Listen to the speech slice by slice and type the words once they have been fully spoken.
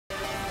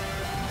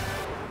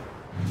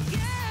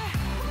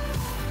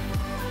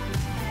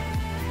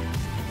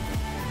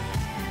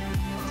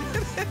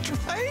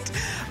right?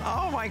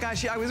 Oh my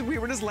gosh, yeah, we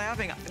were just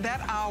laughing.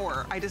 That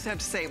hour, I just have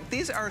to say,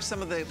 these are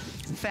some of the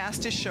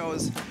fastest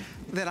shows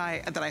that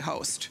I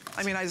host.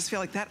 I mean, I just feel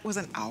like that was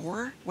an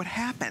hour? What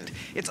happened?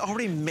 It's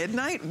already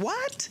midnight?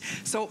 What?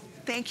 So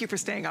thank you for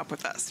staying up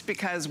with us,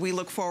 because we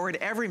look forward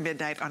every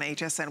midnight on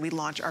HSN. We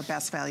launch our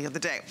best value of the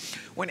day.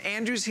 When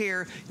Andrew's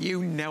here,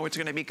 you know it's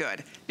gonna be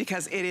good,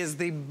 because it is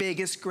the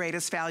biggest,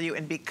 greatest value,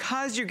 and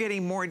because you're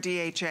getting more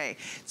DHA.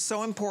 It's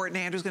so important.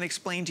 Andrew's gonna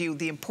explain to you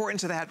the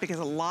importance of that, because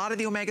a lot of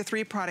the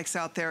omega-3 products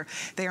out there,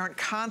 they aren't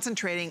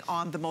concentrating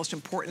on the most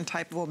important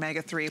type of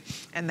omega-3,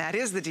 and that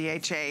is the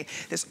DHA.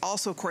 This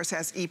also, of course,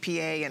 has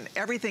EPA and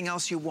everything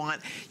else you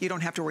want. You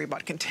don't have to worry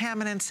about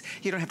contaminants.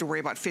 You don't have to worry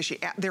about fishy.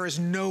 There is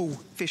no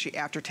fishy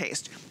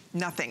aftertaste.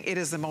 Nothing. It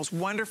is the most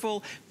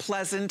wonderful,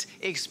 pleasant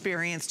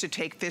experience to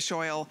take fish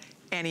oil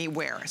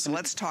anywhere. So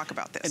let's talk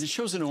about this. And it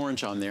shows an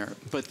orange on there,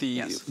 but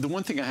the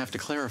one thing I have to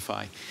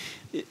clarify,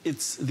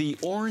 it's the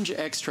orange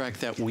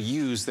extract that we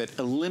use that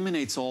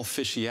eliminates all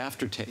fishy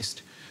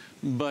aftertaste,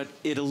 but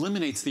it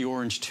eliminates the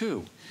orange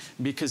too,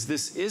 because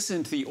this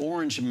isn't the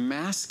orange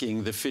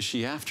masking the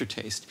fishy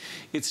aftertaste.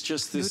 It's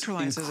just this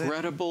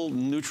incredible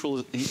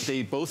neutral,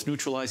 they both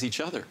neutralize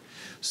each other.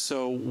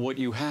 So what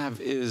you have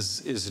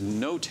is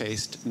no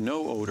taste,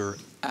 no odor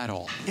at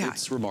all. Yeah,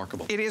 it's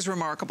remarkable. It is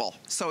remarkable.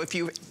 So if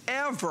you've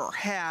ever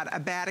had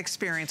a bad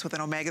experience with an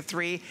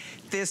omega-3,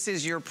 this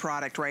is your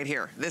product right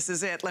here. This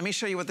is it. Let me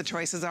show you what the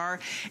choices are,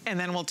 and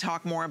then we'll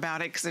talk more about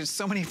it, because there's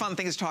so many fun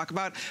things to talk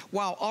about.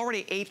 Wow,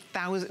 already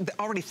 8,000,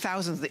 already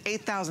thousands, the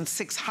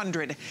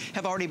 8,600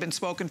 have already been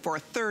spoken for.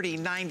 30,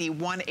 90,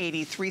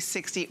 180,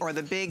 360, or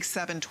the big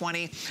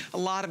 720. A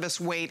lot of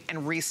us wait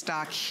and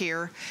restock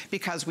here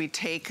because we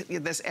take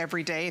this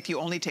every day. If you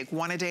only take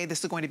one a day,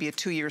 this is going to be a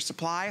 2-year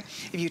supply.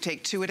 If you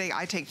take 2 a day,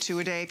 I take 2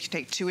 a day. If you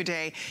take 2 a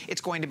day,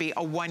 it's going to be a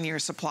 1-year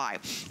supply.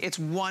 It's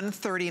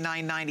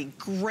 $139.90.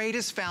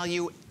 Greatest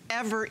value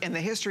ever in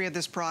the history of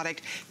this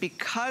product,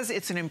 because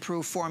it's an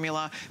improved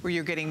formula where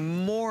you're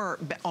getting more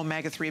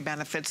omega-3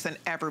 benefits than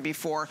ever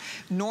before.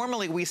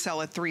 Normally we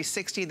sell at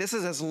 $360. This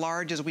is as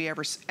large as we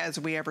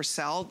ever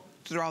sell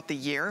throughout the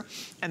year,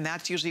 and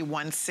that's usually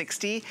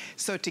 $160.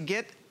 So to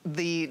get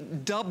the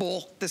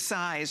double the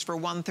size for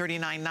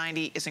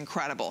 $139.90 is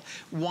incredible.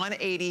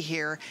 $180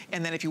 here,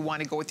 and then if you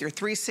want to go with your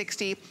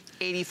 $360,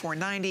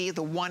 $84.90.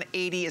 The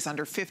 $180 is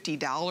under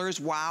 $50.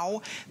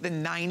 Wow. The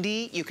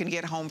 $90 you can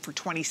get home for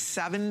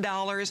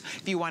 $27.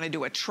 If you want to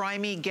do a try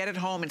me, get it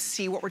home and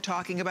see what we're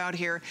talking about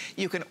here,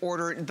 you can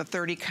order the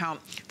 30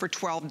 count for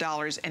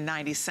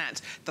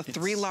 $12.90. The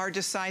 3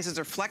 largest sizes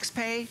are flex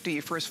pay. Do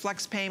your first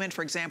flex payment.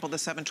 For example, the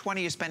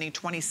 720, you're spending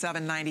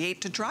 $27.98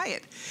 to try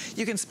it.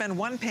 You can spend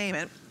one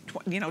payment,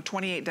 you know,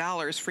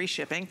 $28 free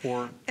shipping,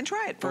 and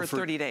try it for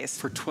 30 days.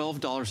 For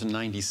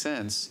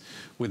 $12.90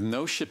 with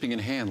no shipping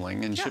and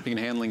handling, and shipping and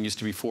handling used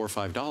to be $4 or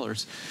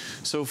 $5.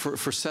 So for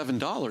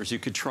 $7, you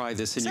could try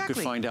this, and you could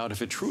find out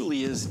if it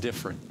truly is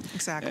different.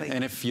 Exactly.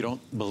 And if you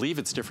don't believe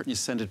it's different, you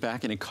send it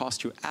back, and it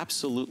costs you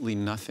absolutely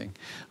nothing.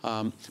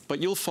 But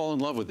you'll fall in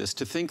love with this.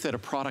 To think that a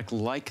product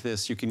like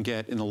this you can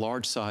get in a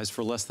large size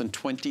for less than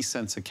 20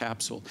 cents a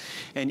capsule.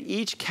 And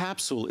each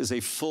capsule is a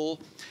full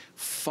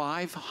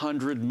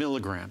 500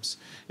 milligrams.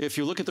 If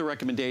you look at the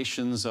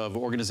recommendations of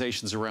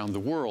organizations around the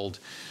world,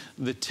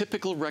 the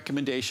typical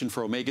recommendation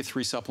for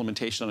omega-3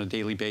 supplementation on a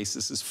daily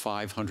basis is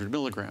 500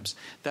 milligrams.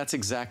 That's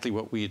exactly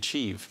what we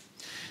achieve.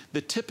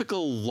 The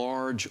typical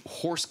large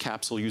horse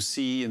capsule you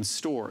see in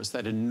stores,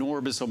 that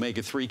enormous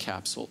omega-3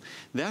 capsule,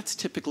 that's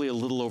typically a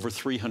little over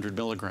 300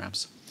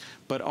 milligrams.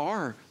 But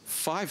our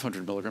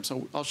 500 milligrams,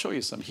 I'll show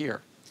you some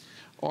here.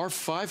 Our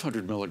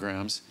 500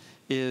 milligrams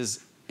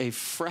is a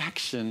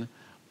fraction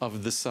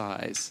of the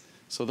size.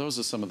 So those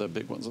are some of the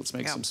big ones. Let's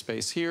make some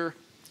space here.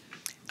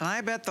 And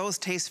I bet those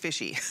taste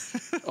fishy.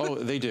 Oh,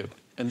 they do.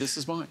 And this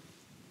is mine.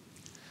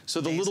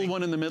 So the little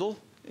one in the middle,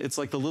 it's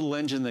like the little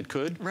engine that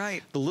could.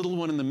 Right. The little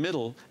one in the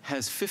middle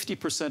has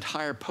 50%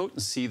 higher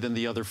potency than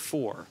the other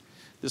 4.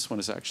 This one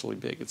is actually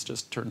big, it's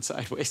just turned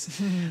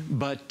sideways.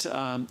 But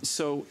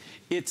so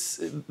it's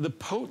the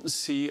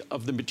potency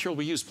of the material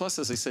we use. Plus,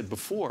 as I said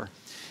before,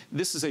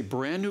 this is a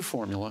brand new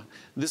formula.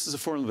 This is a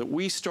formula that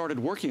we started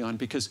working on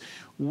because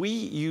we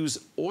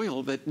use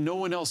oil that no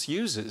one else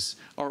uses.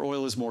 Our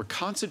oil is more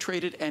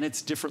concentrated and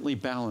it's differently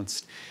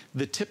balanced.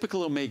 The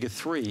typical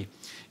omega-3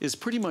 is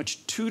pretty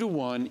much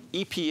 2-to-1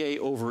 EPA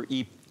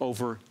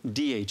over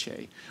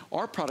DHA.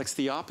 Our product's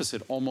the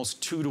opposite,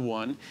 almost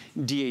 2-to-1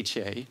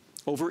 DHA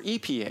over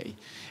EPA.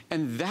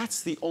 And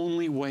that's the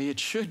only way it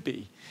should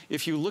be.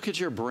 If you look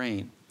at your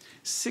brain,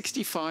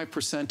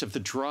 65% of the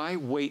dry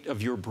weight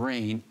of your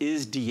brain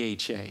is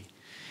DHA.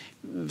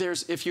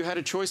 If you had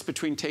a choice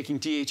between taking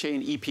DHA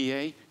and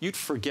EPA, you'd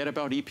forget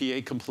about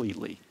EPA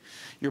completely.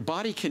 Your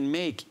body can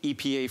make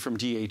EPA from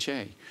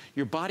DHA.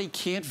 Your body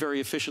can't very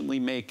efficiently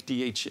make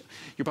DHA.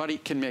 Your body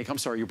can make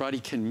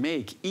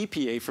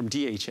EPA from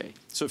DHA.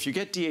 So if you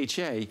get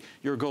DHA,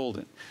 you're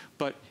golden.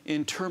 But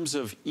in terms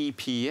of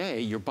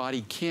EPA, your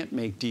body can't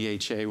make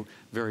DHA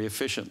very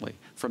efficiently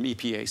from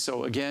EPA.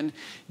 So again,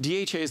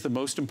 DHA is the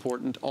most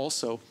important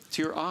also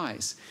to your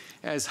eyes.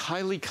 As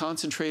highly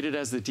concentrated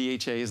as the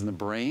DHA is in the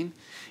brain,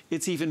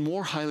 it's even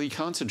more highly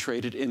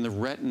concentrated in the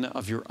retina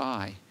of your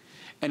eye.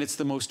 And it's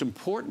the most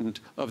important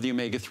of the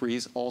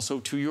omega-3s also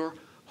to your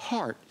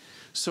heart.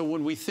 So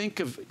when we think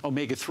of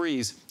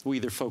omega-3s, we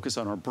either focus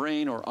on our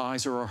brain, our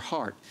eyes, or our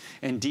heart.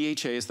 And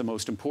DHA is the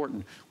most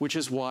important, which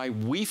is why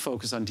we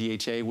focus on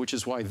DHA, which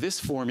is why this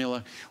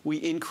formula, we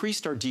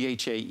increased our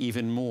DHA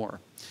even more.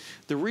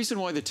 The reason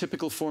why the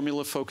typical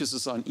formula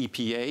focuses on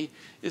EPA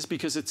is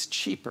because it's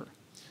cheaper.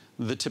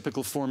 The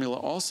typical formula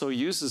also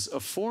uses a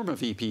form of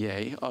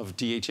EPA, of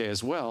DHA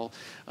as well,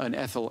 an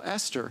ethyl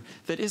ester,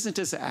 that isn't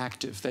as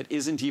active, that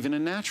isn't even a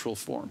natural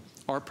form.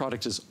 Our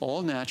product is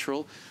all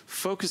natural,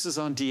 focuses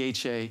on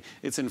DHA,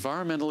 it's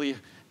environmentally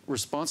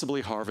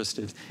responsibly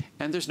harvested,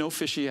 and there's no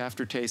fishy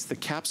aftertaste. The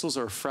capsules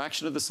are a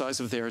fraction of the size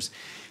of theirs.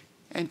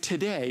 And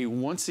today,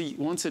 once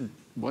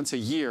a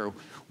year,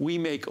 we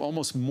make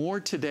almost more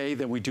today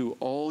than we do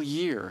all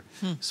year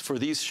for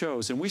these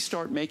shows. And we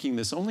start making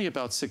this only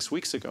about 6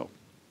 weeks ago.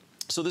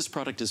 So this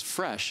product is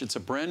fresh. It's a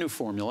brand new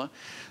formula.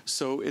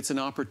 So it's an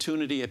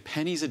opportunity at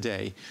pennies a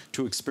day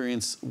to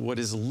experience what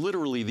is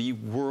literally the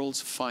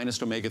world's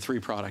finest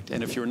omega-3 product.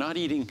 And if you're not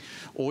eating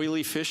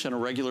oily fish on a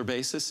regular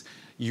basis,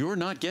 you're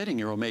not getting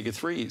your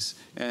omega-3s.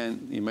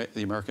 And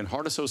the American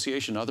Heart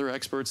Association, other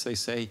experts, they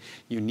say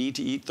you need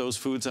to eat those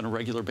foods on a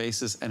regular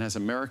basis. And as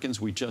Americans,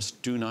 we just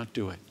do not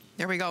do it.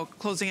 There we go,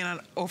 closing in on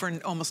over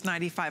almost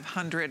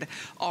 9,500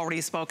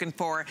 already spoken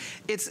for.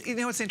 It's, you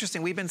know, it's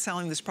interesting. We've been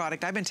selling this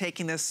product. I've been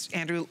taking this.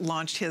 Andrew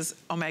launched his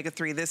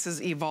omega-3. This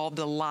has evolved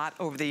a lot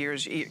over the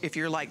years. If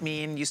you're like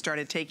me and you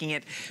started taking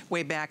it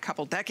way back a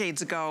couple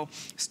decades ago,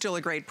 still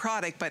a great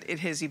product, but it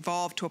has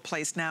evolved to a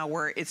place now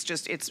where it's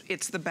just,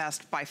 it's the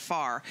best by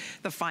far,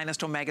 the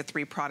finest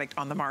omega-3 product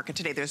on the market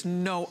today. There's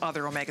no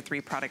other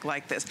omega-3 product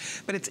like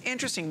this. But it's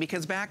interesting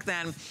because back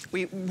then,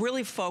 we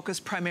really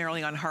focused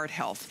primarily on heart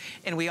health,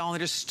 and we all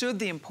understood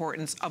the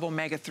importance of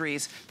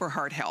omega-3s for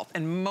heart health.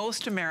 And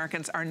most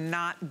Americans are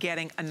not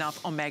getting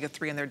enough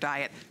omega-3 in their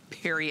diet,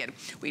 period.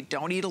 We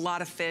don't eat a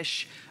lot of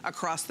fish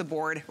across the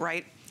board,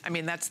 right? I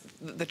mean, that's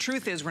the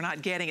truth is we're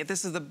not getting it.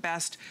 This is the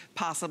best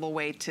possible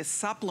way to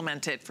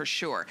supplement it for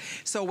sure.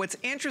 So what's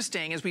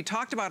interesting is we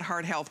talked about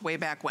heart health way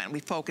back when. We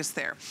focused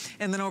there.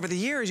 And then over the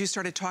years, you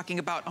started talking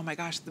about, oh my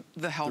gosh,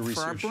 the health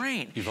for our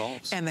brain.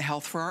 Evolves. And the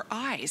health for our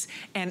eyes.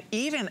 And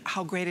even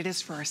how great it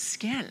is for our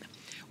skin.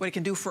 What it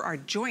can do for our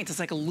joints. It's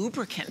like a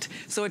lubricant.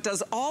 So it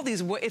does all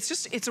these,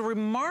 it's a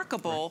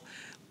remarkable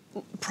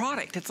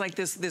product. It's like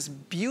this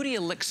beauty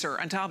elixir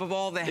on top of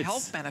all the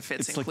health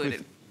benefits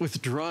included. Like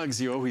with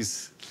drugs, you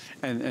always,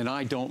 and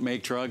I don't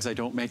make drugs, I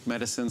don't make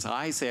medicines.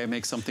 I say I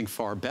make something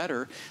far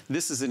better.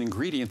 This is an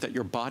ingredient that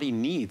your body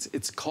needs.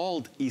 It's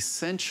called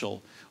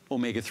essential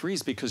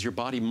omega-3s because your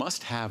body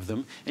must have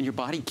them and your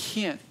body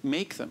can't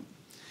make them.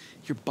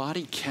 Your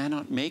body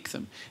cannot make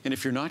them. And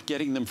if you're not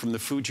getting them from the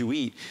food you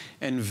eat,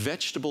 and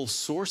vegetable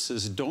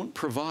sources don't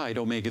provide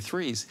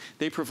omega-3s,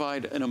 they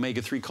provide an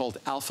omega-3 called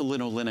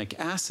alpha-linolenic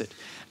acid.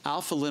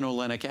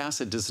 Alpha-linolenic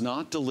acid does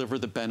not deliver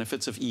the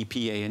benefits of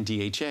EPA and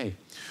DHA,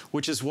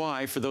 which is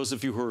why, for those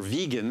of you who are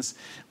vegans,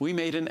 we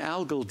made an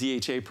algal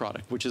DHA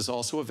product, which is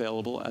also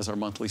available as our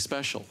monthly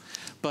special.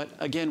 But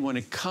again, when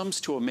it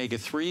comes to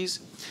omega-3s,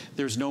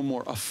 there's no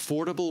more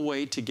affordable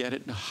way to get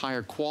it, a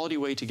higher quality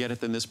way to get it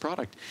than this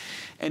product.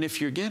 And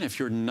if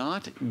you're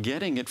not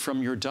getting it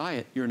from your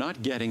diet, you're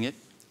not getting it,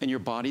 and your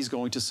body's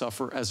going to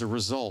suffer as a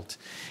result.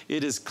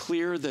 It is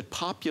clear that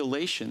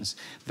populations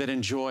that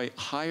enjoy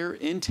higher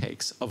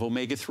intakes of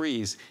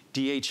omega-3s,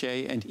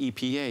 DHA and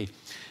EPA,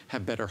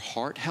 have better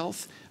heart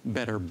health,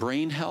 better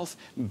brain health,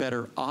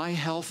 better eye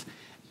health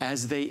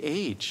as they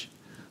age.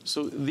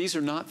 So these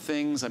are not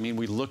things, I mean,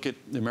 we look at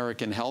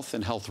American health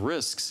and health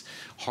risks,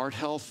 heart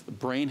health,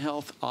 brain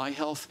health, eye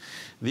health.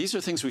 These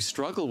are things we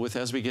struggle with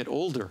as we get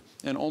older.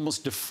 And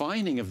almost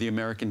defining of the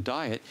American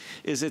diet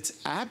is its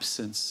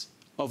absence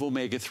of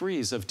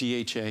omega-3s, of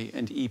DHA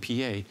and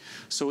EPA.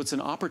 So it's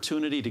an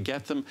opportunity to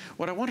get them.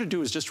 What I want to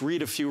do is just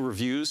read a few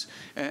reviews,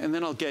 and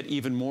then I'll get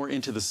even more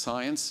into the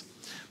science.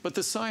 But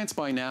the science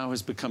by now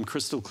has become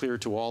crystal clear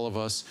to all of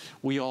us.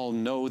 We all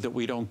know that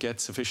we don't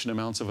get sufficient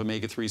amounts of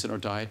omega-3s in our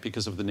diet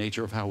because of the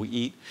nature of how we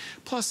eat.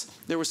 Plus,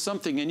 there was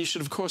something, and you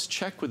should of course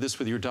check with this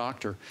with your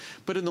doctor,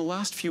 but in the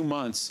last few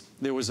months,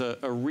 there was a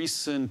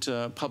recent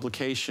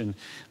publication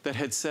that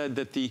had said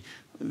that the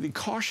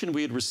caution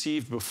we had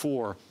received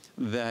before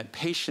that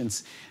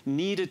patients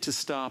needed to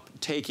stop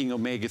taking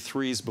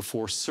omega-3s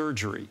before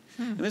surgery.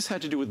 And this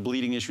had to do with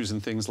bleeding issues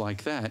and things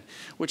like that,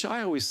 which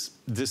I always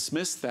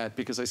dismissed that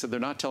because I said they're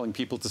not telling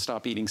people to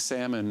stop eating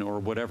salmon or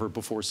whatever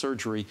before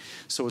surgery,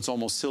 so it's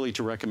almost silly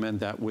to recommend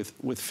that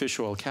with fish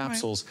oil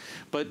capsules.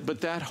 Right. But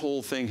that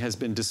whole thing has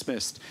been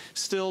dismissed.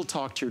 Still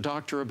talk to your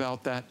doctor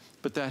about that,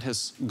 but that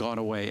has gone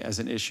away as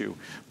an issue.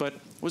 But I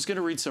was going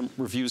to read some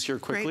reviews here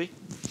quickly.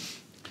 Great.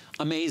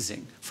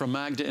 Amazing, from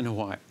Magda in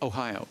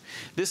Ohio.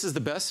 This is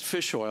the best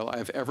fish oil I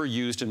have ever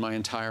used in my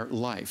entire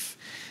life.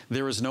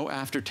 There is no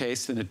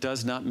aftertaste and it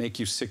does not make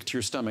you sick to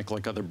your stomach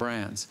like other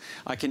brands.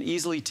 I can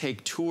easily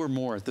take 2 or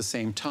more at the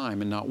same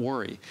time and not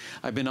worry.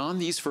 I've been on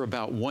these for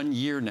about 1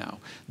 year now.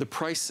 The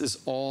price is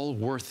all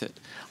worth it.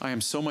 I am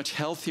so much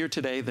healthier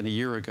today than a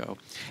year ago.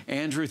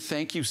 Andrew,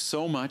 thank you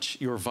so much.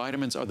 Your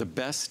vitamins are the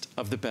best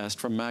of the best,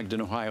 from Magda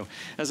in Ohio.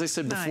 As I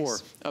said before,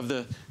 of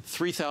the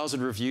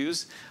 3,000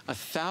 reviews,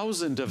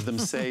 1,000 of them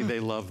say they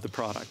love the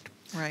product.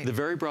 Right. The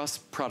very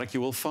best product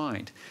you will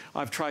find.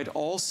 I've tried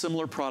all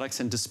similar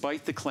products, and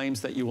despite the claims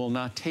that you will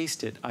not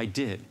taste it, I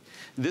did.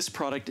 This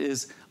product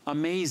is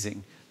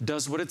amazing,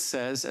 does what it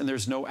says, and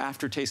there's no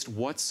aftertaste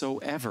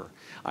whatsoever.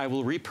 I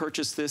will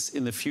repurchase this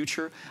in the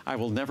future. I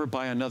will never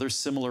buy another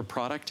similar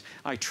product.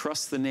 I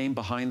trust the name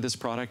behind this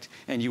product,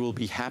 and you will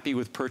be happy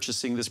with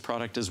purchasing this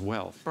product as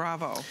well.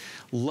 Bravo.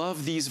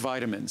 Love these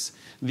vitamins.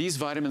 These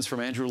vitamins from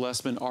Andrew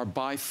Lessman are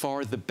by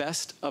far the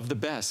best of the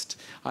best.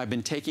 I've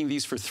been taking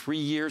these for 3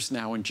 years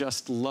now and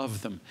just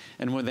love them.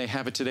 And when they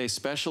have a Today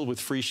Special with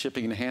free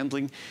shipping and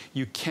handling,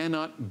 you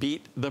cannot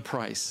beat the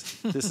price.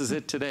 This is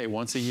it today,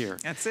 once a year.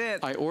 That's it.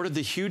 I ordered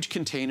the huge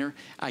container.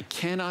 I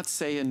cannot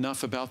say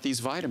enough about these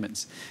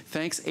vitamins.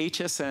 Thanks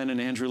HSN and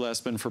Andrew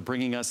Lessman for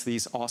bringing us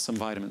these awesome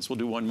vitamins. We'll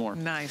do one more.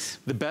 Nice.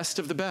 The best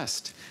of the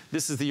best.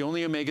 This is the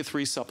only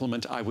omega-3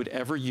 supplement I would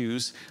ever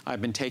use.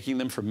 I've been taking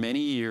them for many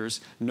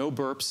years. No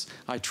burps.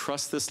 I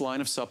trust this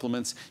line of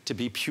supplements to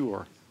be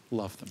pure.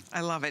 Love them.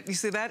 I love it. You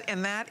see that?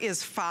 And that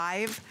is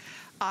 5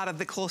 out of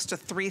the close to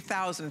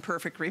 3,000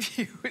 perfect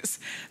reviews.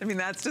 I mean,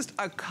 that's just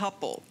a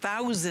couple,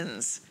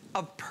 thousands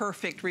of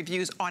perfect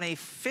reviews on a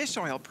fish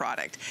oil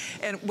product.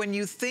 And when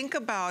you think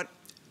about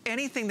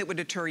anything that would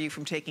deter you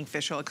from taking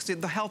fish oil, because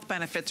the health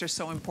benefits are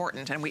so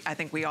important, and I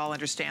think we all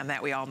understand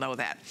that, we all know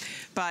that.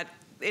 But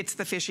it's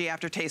the fishy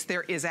aftertaste.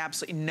 There is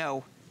absolutely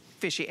no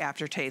fishy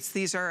aftertaste.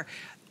 These are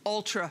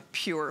ultra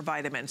pure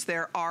vitamins.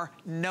 There are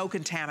no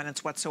contaminants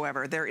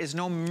whatsoever. There is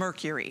no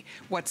mercury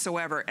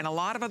whatsoever. And a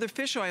lot of other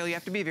fish oil, you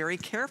have to be very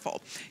careful,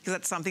 because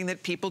that's something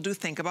that people do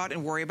think about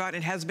and worry about.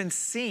 It has been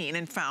seen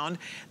and found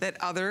that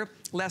other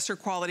lesser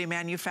quality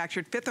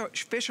manufactured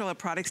fish oil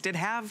products did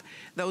have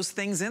those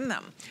things in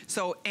them.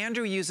 So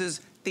Andrew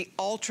uses the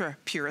ultra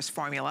purest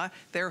formula.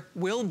 There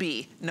will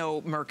be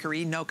no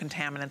mercury, no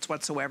contaminants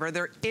whatsoever.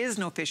 There is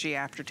no fishy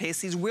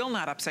aftertaste. These will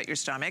not upset your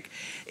stomach.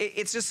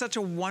 It's just such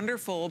a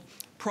wonderful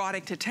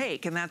product to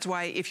take, and that's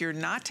why if you're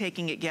not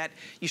taking it yet,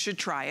 you should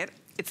try it.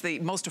 It's the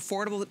most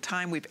affordable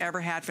time we've ever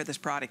had for this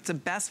product. It's the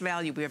best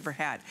value we've ever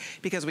had,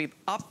 because we've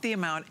upped the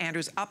amount,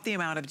 Andrew's upped the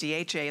amount of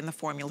DHA in the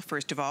formula,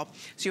 first of all,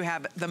 so you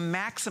have the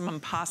maximum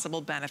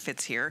possible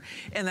benefits here.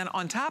 And then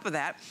on top of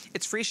that,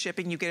 it's free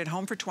shipping. You get it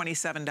home for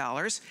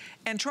 $27,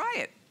 and try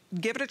it.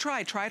 Give it a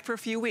try. Try it for a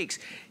few weeks.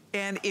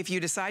 And if you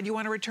decide you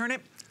want to return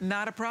it,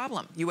 not a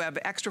problem. You have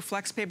extra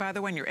flex pay, by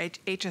the way, on your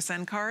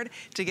HSN card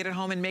to get it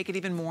home and make it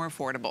even more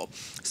affordable.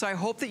 So I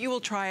hope that you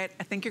will try it.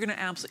 I think you're going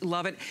to absolutely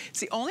love it.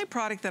 It's the only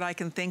product that I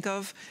can think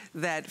of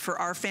that for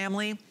our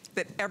family,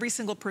 that every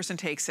single person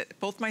takes it.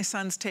 Both my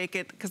sons take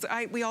it, because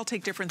we all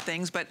take different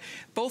things, but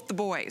both the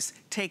boys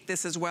take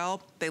this as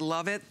well. They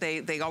love it.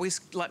 They always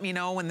let me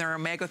know when their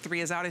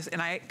omega-3 is out,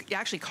 and I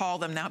actually call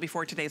them now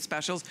before today's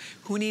specials,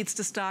 who needs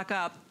to stock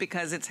up,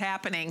 because it's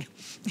happening.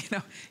 You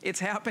know, it's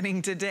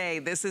happening today.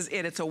 This is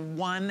it. It's a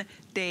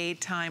one-day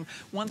time.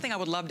 One thing I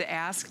would love to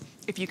ask,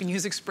 if you can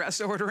use express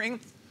ordering,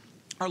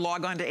 or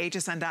log on to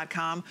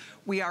hsn.com.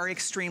 We are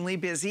extremely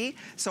busy,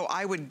 so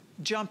I would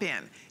jump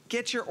in.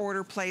 Get your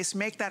order placed,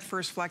 make that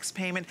first flex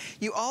payment.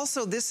 You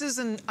also, this is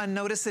a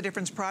notice the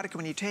difference product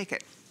when you take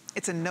it.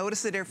 It's a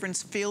notice the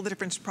difference, feel the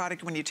difference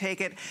product when you take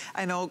it.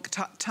 I know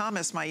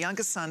Thomas, my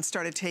youngest son,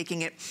 started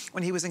taking it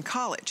when he was in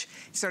college.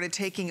 He started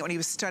taking it when he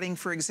was studying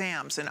for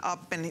exams and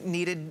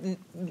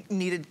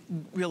needed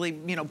really,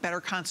 you know, better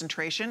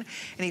concentration,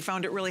 and he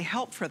found it really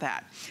helped for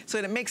that. So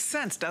it makes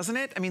sense, doesn't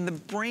it? I mean, the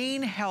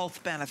brain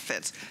health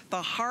benefits,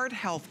 the heart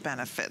health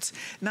benefits,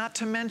 not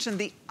to mention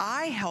the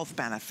eye health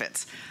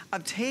benefits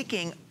of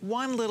taking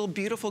one little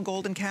beautiful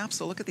golden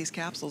capsule. Look at these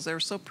capsules.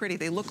 They're so pretty.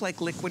 They look like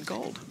liquid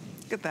gold.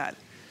 Look at that.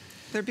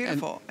 They're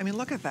beautiful. I mean,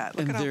 look at that.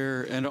 Look at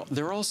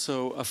they're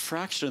also a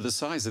fraction of the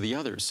size of the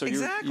others. So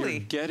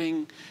exactly.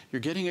 you're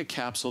getting a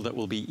capsule that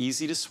will be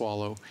easy to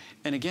swallow.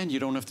 And again, you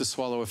don't have to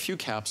swallow a few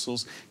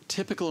capsules.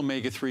 Typical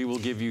omega-3 will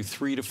give you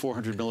 300 to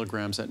 400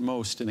 milligrams at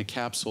most in a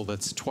capsule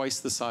that's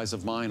twice the size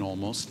of mine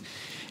almost.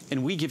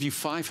 And we give you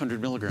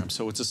 500 milligrams,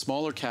 so it's a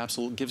smaller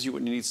capsule, it gives you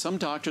what you need. Some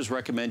doctors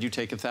recommend you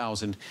take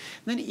 1,000. And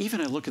then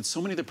even I look at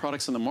so many of the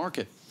products on the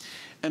market,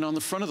 And on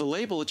the front of the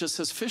label, it just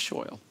says fish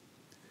oil.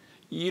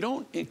 You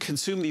don't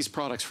consume these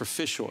products for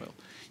fish oil.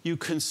 You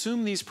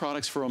consume these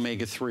products for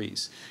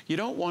omega-3s. You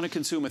don't want to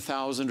consume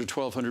 1,000 or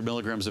 1,200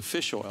 milligrams of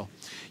fish oil.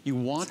 You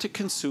want to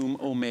consume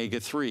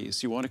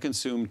omega-3s. You want to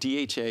consume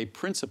DHA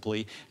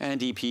principally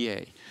and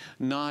EPA,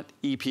 not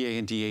EPA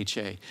and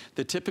DHA.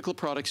 The typical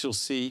products you'll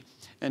see,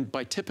 and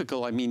by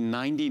typical, I mean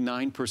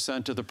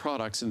 99% of the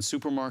products in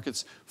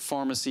supermarkets,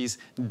 pharmacies,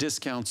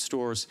 discount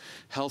stores,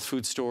 health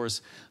food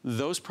stores,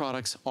 those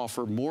products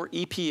offer more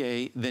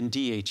EPA than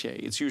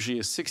DHA. It's usually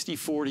a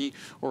 60-40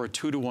 or a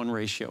 2-to-1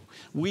 ratio.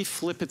 We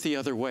flip it the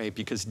other way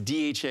because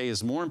DHA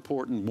is more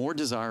important, more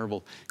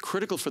desirable,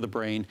 critical for the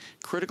brain,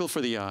 critical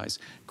for the eyes,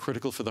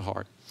 critical for the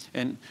heart.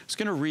 And I was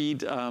going to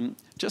read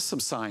just some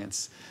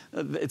science.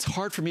 It's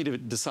hard for me to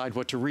decide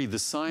what to read. The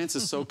science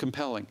is so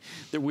compelling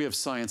that we have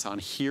science on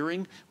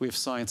hearing, we have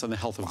science on the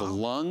health of the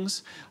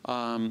lungs.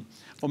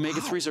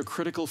 Omega-3s are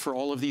critical for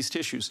all of these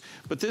tissues,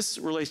 but this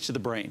relates to the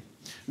brain.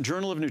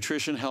 Journal of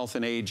Nutrition, Health,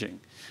 and Aging.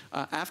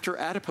 After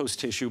adipose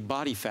tissue,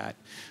 body fat,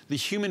 the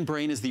human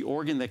brain is the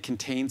organ that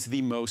contains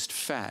the most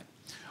fat.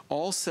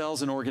 All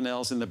cells and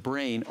organelles in the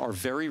brain are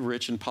very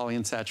rich in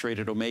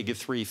polyunsaturated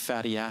omega-3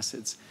 fatty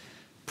acids,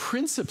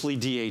 principally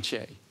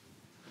DHA.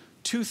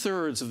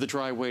 2/3 of the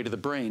dry weight of the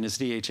brain is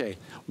DHA.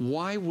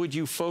 Why would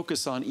you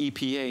focus on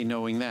EPA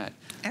knowing that?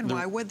 And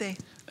why would they?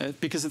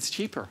 Because it's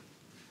cheaper.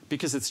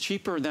 Because it's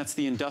cheaper, and that's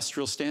the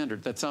industrial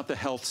standard. That's not the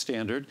health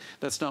standard.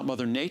 That's not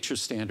Mother Nature's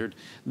standard.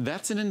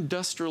 That's an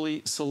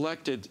industrially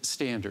selected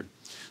standard.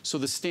 So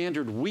the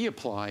standard we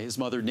apply is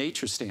Mother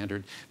Nature's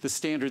standard, the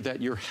standard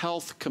that your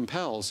health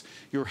compels,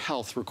 your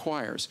health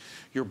requires.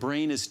 Your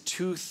brain is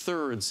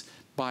 2/3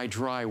 by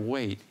dry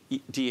weight,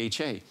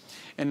 DHA.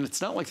 And it's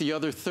not like the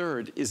other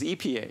third is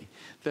EPA,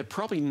 that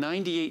probably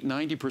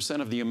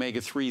 98–90% of the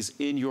omega-3s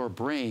in your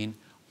brain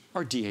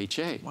are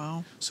DHA.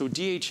 Wow. So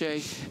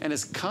DHA, and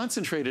as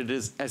concentrated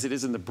as it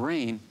is in the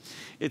brain,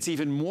 it's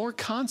even more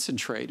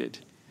concentrated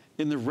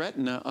in the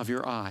retina of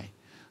your eye.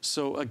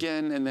 So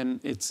again, and then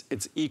it's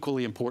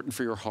equally important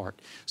for your heart.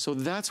 So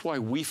that's why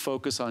we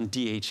focus on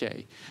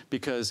DHA,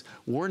 because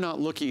we're not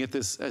looking at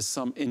this as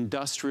some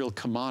industrial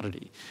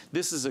commodity.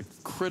 This is a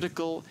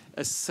critical,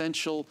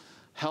 essential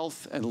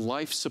health and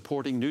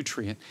life-supporting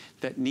nutrient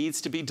that needs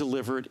to be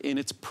delivered in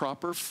its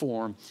proper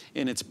form,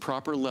 in its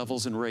proper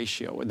levels and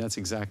ratio, and that's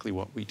exactly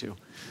what we do.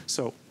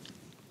 So,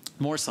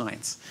 more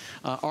science.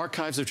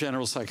 Archives of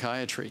General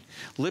Psychiatry.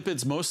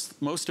 Lipids,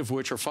 most of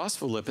which are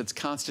phospholipids,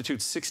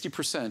 constitute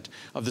 60%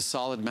 of the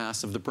solid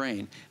mass of the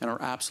brain and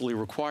are absolutely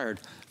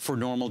required for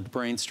normal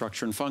brain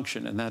structure and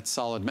function, and that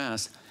solid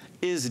mass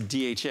is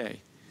DHA.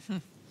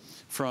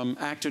 From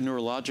Acta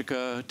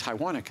Neurologica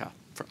Taiwanica,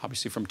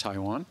 obviously from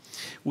Taiwan.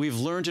 We've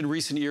learned in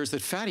recent years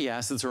that fatty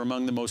acids are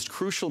among the most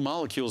crucial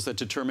molecules that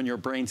determine your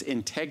brain's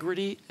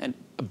integrity and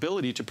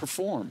ability to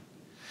perform.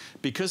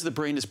 Because the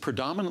brain is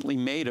predominantly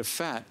made of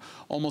fat,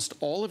 almost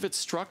all of its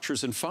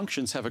structures and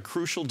functions have a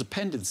crucial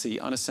dependency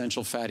on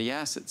essential fatty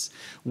acids,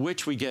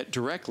 which we get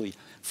directly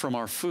from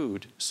our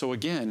food. So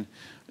again,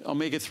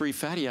 omega-3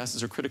 fatty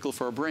acids are critical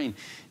for our brain.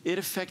 It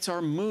affects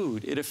our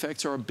mood. It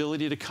affects our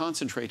ability to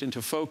concentrate and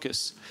to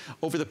focus.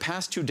 Over the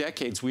past 2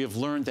 decades, we have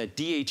learned that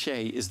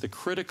DHA is the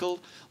critical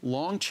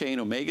long-chain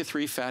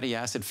omega-3 fatty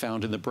acid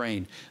found in the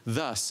brain.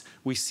 Thus,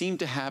 we seem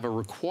to have a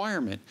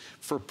requirement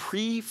for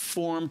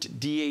preformed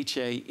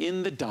DHA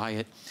in the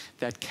diet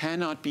that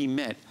cannot be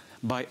met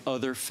by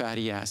other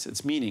fatty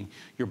acids, meaning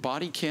your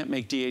body can't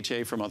make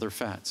DHA from other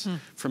fats.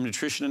 From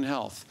Nutrition and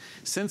Health,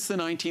 since the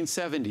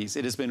 1970s,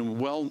 it has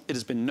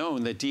been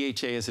known that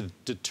DHA is a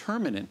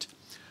determinant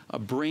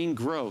of brain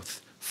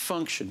growth,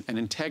 function, and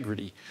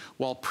integrity.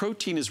 While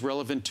protein is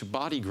relevant to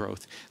body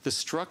growth, the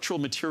structural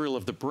material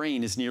of the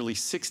brain is nearly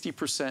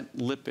 60%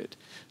 lipid,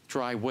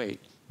 dry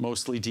weight,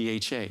 mostly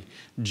DHA.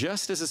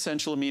 Just as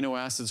essential amino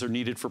acids are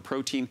needed for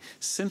protein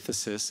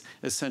synthesis,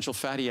 essential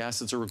fatty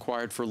acids are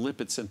required for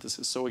lipid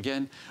synthesis. So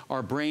again,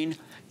 our brain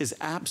is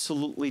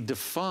absolutely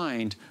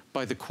defined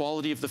by the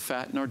quality of the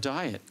fat in our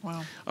diet.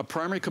 Wow. A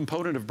primary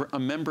component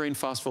of membrane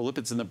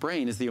phospholipids in the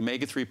brain is the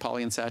omega-3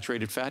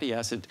 polyunsaturated fatty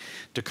acid,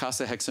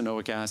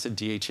 Docosahexaenoic Acid,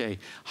 DHA.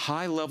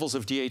 High levels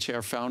of DHA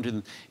are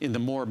found in the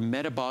more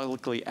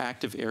metabolically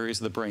active areas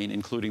of the brain,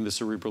 including the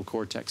cerebral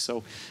cortex.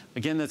 So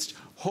again, that's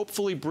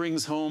hopefully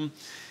brings home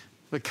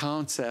the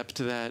concept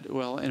that,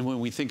 well, and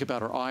when we think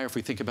about our eye, or if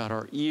we think about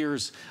our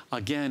ears,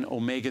 again,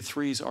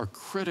 omega-3s are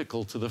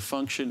critical to the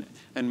function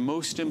and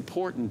most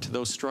important to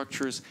those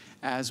structures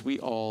as we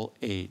all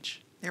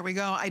age. There we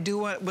go. I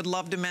would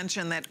love to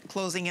mention that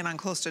closing in on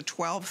close to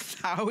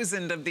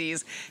 12,000 of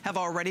these have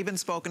already been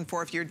spoken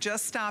for. If you're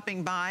just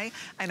stopping by,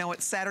 I know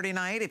it's Saturday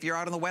night. If you're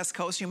out on the West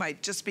Coast, you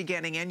might just be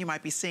getting in. You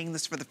might be seeing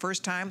this for the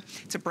first time.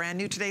 It's a brand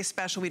new Today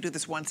Special. We do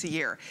this once a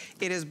year.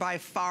 It is by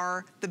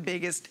far the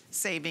biggest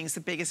savings, the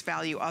biggest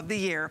value of the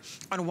year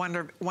on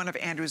one of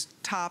Andrew's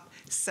top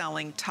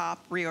selling,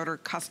 top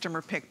reorder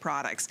customer pick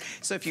products.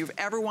 So if you've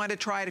ever wanted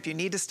to try it, if you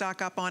need to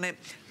stock up on it,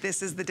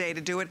 this is the day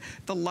to do it.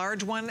 The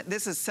large one,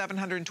 this is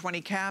 700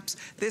 720 caps.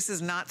 This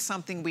is not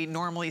something we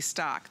normally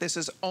stock. This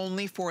is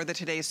only for the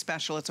today's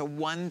special. It's a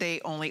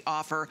one-day only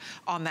offer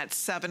on that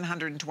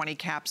 720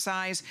 cap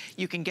size.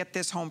 You can get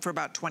this home for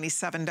about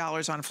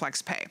 $27 on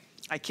FlexPay.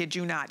 I kid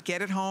you not.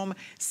 Get it home,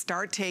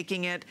 start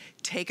taking it,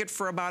 take it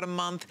for about a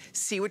month,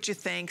 see what you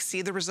think,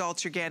 see the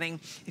results you're getting.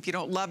 If you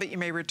don't love it, you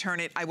may return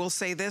it. I will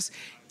say this,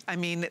 I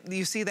mean,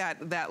 you see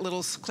that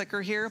little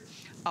clicker here?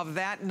 Of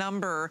that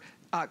number,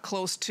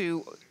 close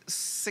to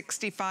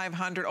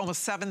 6,500,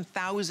 almost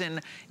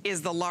 7,000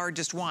 is the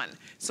largest one.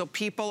 So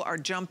people are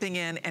jumping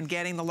in and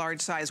getting the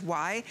large size.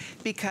 Why?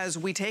 Because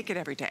we take it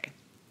every day.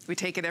 We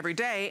take it every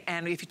day,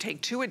 and if you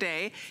take 2 a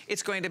day,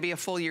 it's going to be a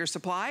full year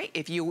supply.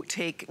 If you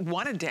take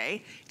 1 a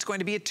day, it's going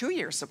to be a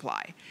 2-year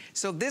supply.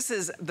 So this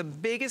is the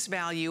biggest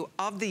value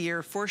of the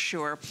year for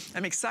sure.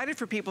 I'm excited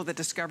for people that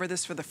discover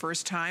this for the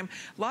first time.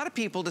 A lot of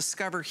people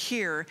discover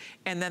here,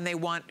 and then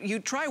you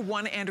try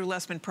one Andrew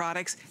Lessman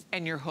products,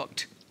 and you're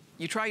hooked.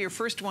 You try your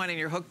first one and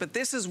you're hooked, but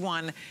this is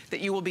one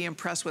that you will be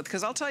impressed with,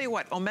 because I'll tell you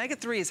what,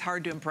 omega-3 is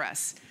hard to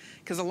impress,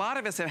 because a lot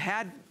of us have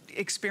had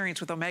experience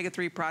with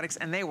omega-3 products,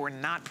 and they were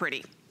not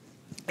pretty.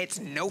 It's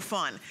no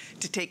fun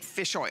to take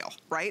fish oil,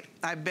 right?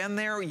 I've been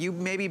there, you've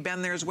maybe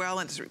been there as well,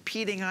 and it's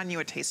repeating on you,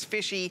 it tastes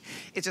fishy,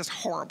 it's just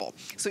horrible.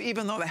 So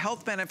even though the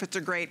health benefits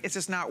are great, it's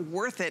just not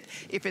worth it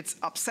if it's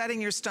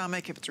upsetting your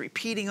stomach, if it's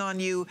repeating on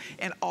you,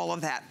 and all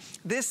of that.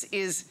 This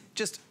is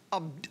just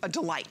a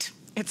delight.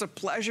 It's a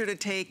pleasure to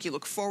take. You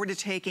look forward to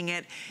taking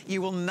it.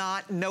 You will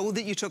not know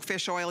that you took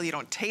fish oil. You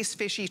don't taste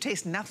fishy, you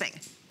taste nothing.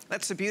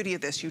 That's the beauty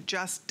of this. You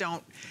just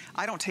don't,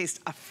 I don't taste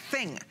a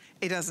thing.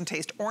 It doesn't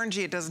taste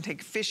orangey, it doesn't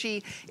taste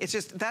fishy. It's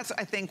just, that's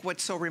I think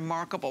what's so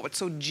remarkable, what's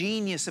so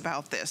genius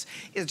about this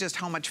is just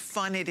how much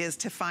fun it is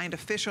to find a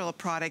fish oil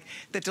product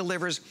that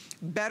delivers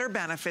better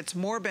benefits,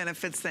 more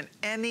benefits than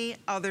any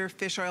other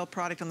fish oil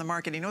product on the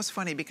market. You know, it's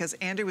funny because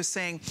Andrew was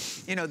saying,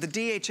 you know, the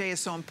DHA is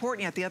so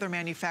important, yet the other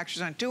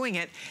manufacturers aren't doing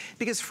it,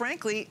 because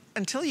frankly,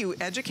 until you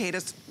educate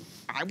us,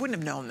 I wouldn't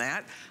have known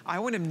that. I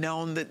wouldn't have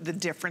known the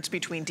difference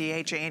between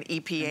DHA and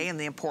EPA and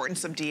the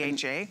importance of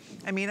DHA.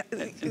 I mean,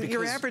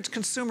 your average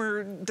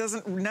consumer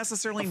doesn't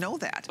necessarily know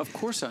that. Of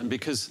course not,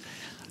 because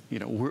you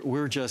know,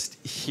 we're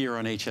just here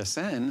on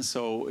HSN,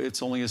 so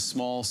it's only a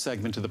small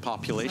segment of the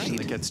population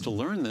that gets to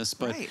learn this.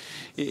 But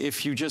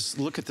if you just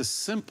look at the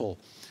simple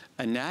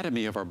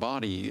anatomy of our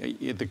body,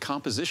 the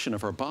composition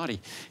of our body,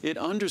 it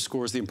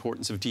underscores the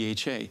importance of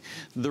DHA.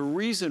 The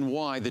reason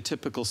why the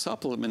typical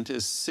supplement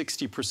is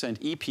 60%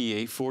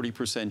 EPA,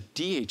 40%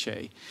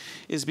 DHA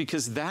is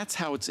because that's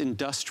how it's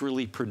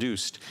industrially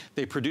produced.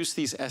 They produce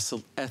these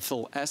ethyl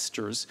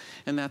esters,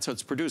 and that's how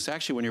it's produced.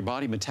 Actually, when your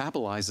body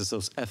metabolizes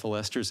those ethyl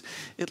esters,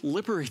 it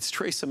liberates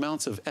trace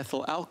amounts of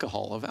ethyl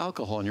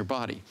alcohol, in your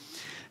body.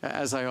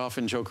 As I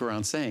often joke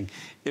around saying,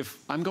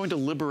 if I'm going to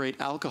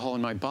liberate alcohol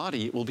in my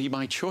body, it will be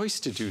my choice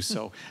to do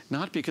so,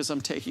 not because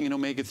I'm taking an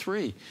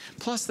omega-3.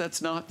 Plus,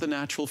 that's not the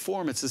natural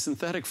form, it's a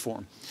synthetic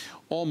form.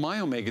 All my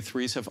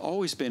omega-3s have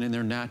always been in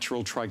their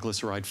natural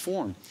triglyceride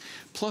form.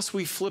 Plus,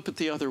 we flip it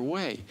the other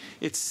way.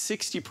 It's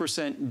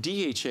 60%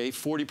 DHA,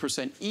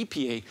 40%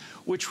 EPA,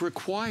 which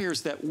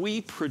requires that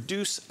we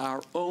produce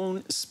our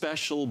own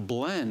special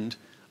blend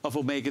of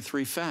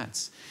omega-3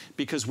 fats,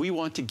 because we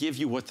want to give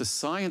you what the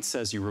science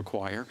says you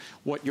require,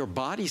 what your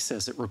body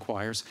says it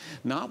requires,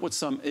 not what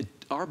some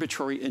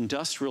arbitrary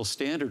industrial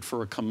standard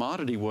for a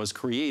commodity was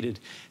created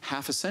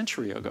half a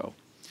century ago.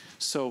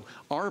 So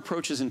our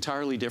approach is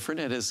entirely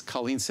different, and as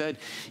Colleen said,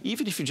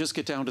 even if you just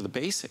get down to the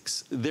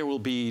basics, there will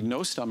be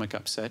no stomach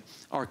upset.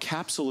 Our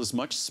capsule is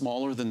much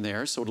smaller than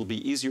theirs, so it'll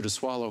be easier to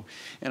swallow.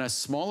 And as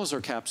small as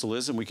our capsule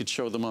is, and we could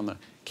show them on the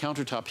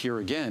countertop here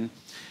again,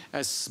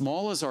 as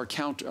small as our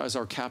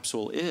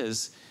capsule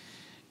is,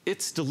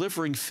 it's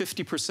delivering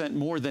 50%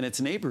 more than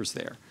its neighbors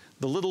there.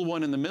 The little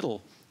one in the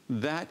middle,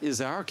 that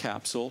is our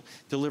capsule,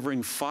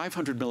 delivering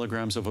 500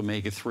 milligrams of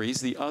omega-3s.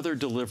 The other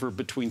deliver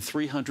between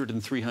 300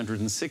 and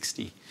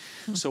 360.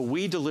 So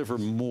we deliver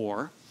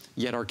more,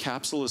 yet our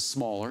capsule is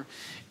smaller.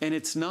 And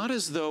it's not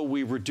as though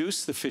we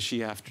reduce the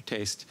fishy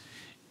aftertaste.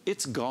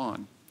 It's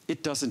gone.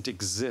 It doesn't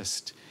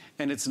exist.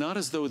 And it's not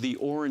as though the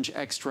orange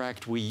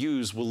extract we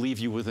use will leave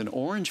you with an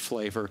orange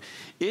flavor.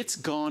 It's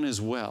gone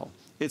as well.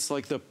 It's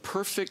like the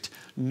perfect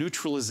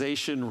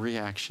neutralization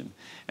reaction.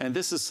 And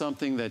this is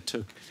something that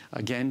took,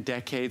 again,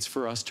 decades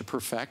for us to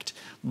perfect,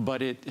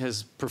 but it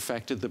has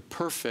perfected the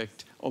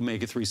perfect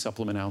omega-3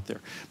 supplement out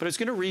there. But I was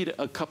going to read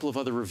a couple of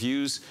other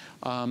reviews,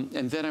 and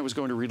then I was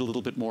going to read a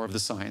little bit more of the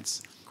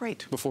science.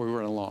 Great. Before we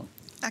run along.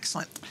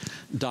 Excellent.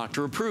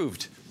 Doctor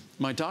approved.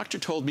 My doctor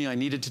told me I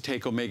needed to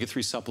take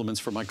omega-3 supplements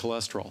for my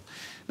cholesterol.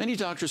 Many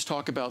doctors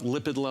talk about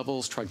lipid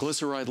levels,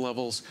 triglyceride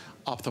levels,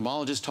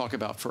 ophthalmologists talk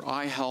about for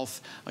eye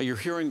health. You're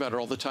hearing about it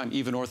all the time,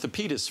 even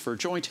orthopedists for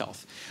joint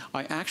health.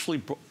 I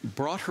actually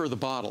brought her the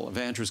bottle of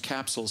Andrew's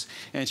capsules,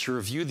 and she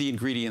reviewed the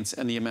ingredients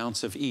and the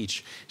amounts of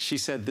each. She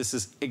said, this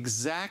is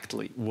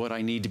exactly what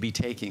I need to be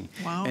taking,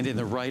 and in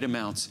the right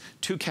amounts.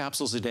 2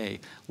 capsules a day,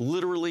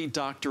 literally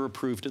doctor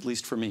approved, at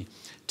least for me.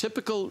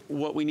 Typical,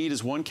 what we need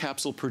is 1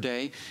 capsule per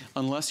day,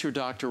 unless your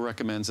doctor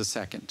recommends a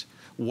second.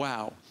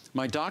 Wow.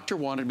 My doctor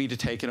wanted me to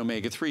take an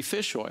omega-3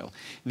 fish oil.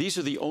 These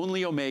are the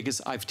only omegas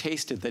I've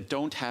tasted that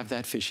don't have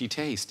that fishy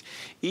taste.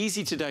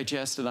 Easy to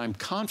digest, and I'm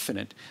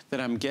confident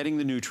that I'm getting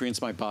the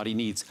nutrients my body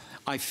needs.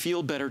 I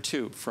feel better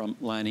too, from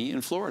Lanny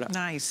in Florida.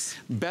 Nice.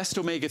 Best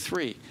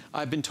omega-3.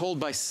 I've been told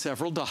by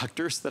several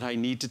doctors that I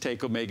need to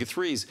take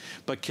omega-3s,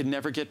 but can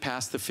never get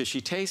past the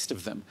fishy taste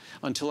of them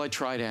until I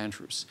tried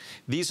Andrew's.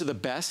 These are the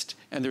best,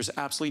 and there's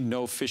absolutely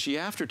no fishy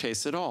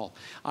aftertaste at all.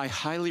 I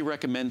highly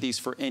recommend these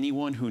for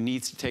anyone who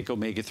needs to take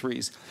omega-3s.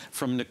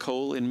 From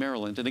Nicole in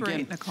Maryland. And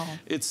again, Nicole.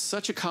 It's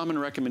such a common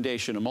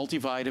recommendation, a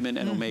multivitamin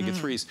and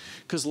omega-3s,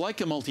 because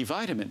like a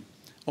multivitamin,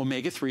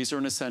 omega-3s are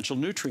an essential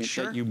nutrient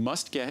that you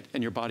must get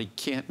and your body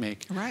can't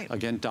make.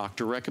 Again,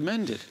 doctor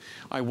recommended.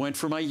 I went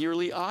for my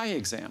yearly eye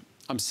exam.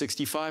 I'm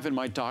 65 and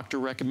my doctor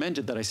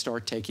recommended that I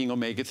start taking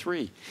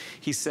omega-3.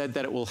 He said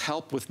that it will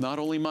help with not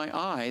only my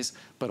eyes,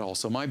 but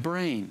also my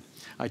brain.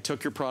 I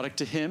took your product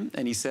to him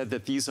and he said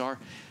that these are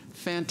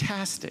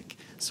fantastic.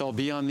 So I'll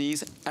be on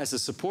these as a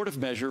supportive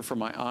measure for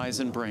my eyes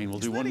and brain. We'll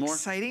do one more. Isn't that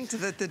exciting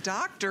that the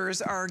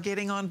doctors are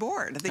getting on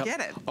board? They get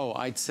it. Oh,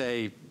 I'd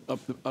say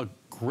a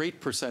great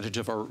percentage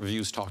of our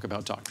reviews talk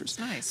about doctors.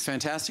 Nice.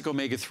 Fantastic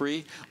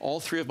omega-3. All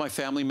 3 of my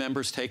family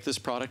members take this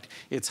product.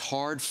 It's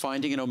hard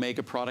finding an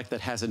omega product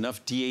that has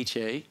enough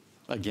DHA,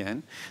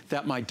 again,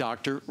 that my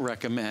doctor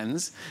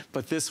recommends.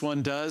 But this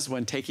one does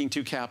when taking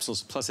 2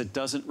 capsules, plus it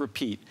doesn't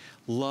repeat.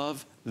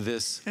 Love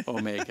this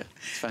omega.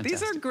 It's fantastic.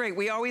 These are great.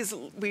 We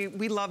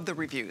love the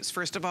reviews,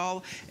 first of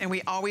all, and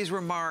we always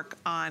remark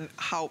on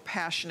how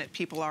passionate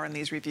people are in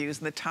these reviews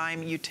and the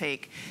time you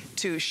take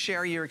to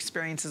share your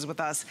experiences with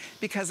us,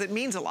 because it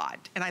means a lot,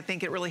 and I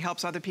think it really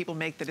helps other people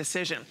make the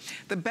decision.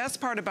 The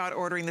best part about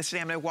ordering this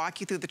today, I'm going to walk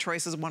you through the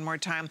choices one more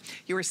time.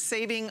 You are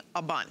saving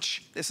a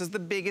bunch. This is the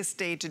biggest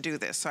day to do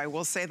this, so I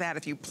will say that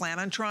if you plan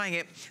on trying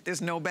it,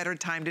 there's no better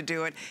time to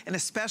do it, and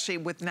especially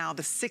with now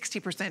the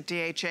 60%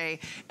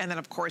 DHA, and then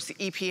of course the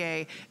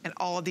EPA and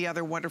all of the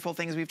other wonderful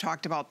things we've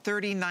talked about,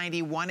 30,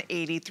 90,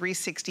 180,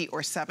 360,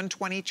 or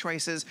 720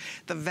 choices.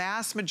 The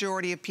vast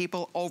majority of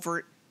people,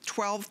 over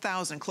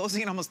 12,000,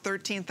 closing in almost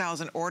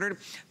 13,000 ordered.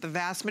 The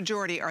vast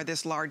majority are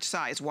this large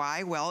size.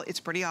 Why? Well, it's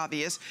pretty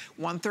obvious.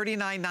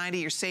 $139.90,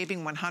 you're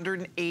saving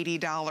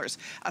 $180.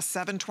 A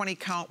 720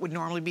 count would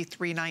normally be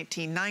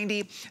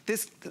 $319.90.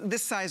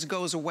 This size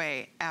goes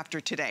away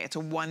after today. It's a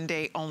 1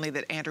 day only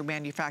that Andrew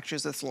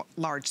manufactures this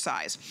large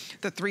size.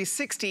 The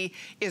 360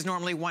 is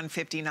normally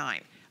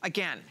 $159.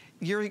 Again,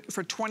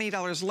 for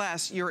 $20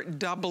 less, you're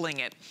doubling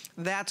it.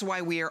 That's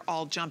why we are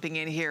all jumping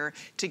in here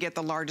to get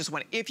the largest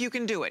one. If you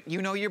can do it,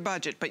 you know your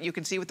budget, but you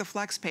can see what the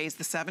Flex pays.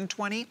 The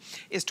 720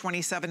 is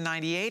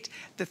 $27.98.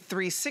 The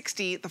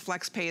 360, the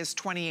Flex pay is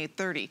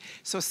 $28.30.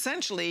 So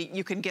essentially,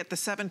 you can get the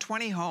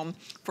 720 home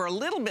for a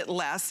little bit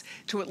less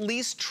to at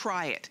least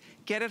try it.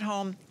 Get it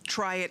home,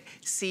 try it,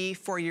 see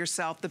for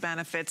yourself the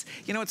benefits.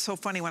 You know, it's so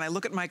funny, when I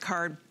look at my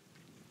card,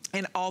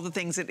 and all the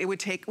things that it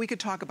would take, we could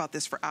talk about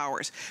this for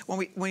hours.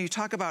 When you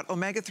talk about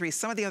omega-3,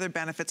 some of the other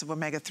benefits of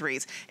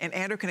omega-3s, and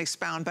Andrew can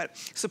expound, but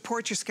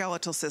supports your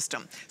skeletal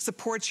system,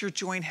 supports your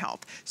joint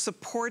health,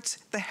 supports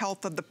the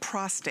health of the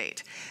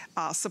prostate,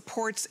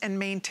 supports and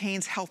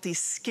maintains healthy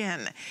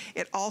skin.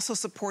 It also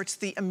supports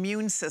the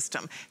immune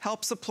system,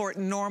 helps support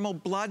normal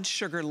blood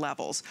sugar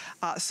levels,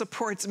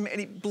 supports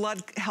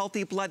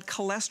healthy blood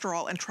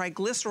cholesterol and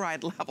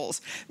triglyceride levels,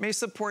 may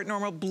support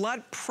normal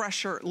blood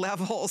pressure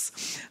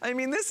levels. I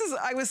mean,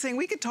 I was saying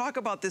we could talk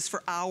about this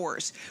for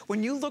hours.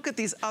 When you look at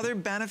these other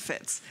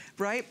benefits,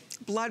 right?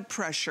 Blood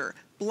pressure,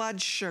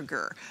 blood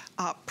sugar,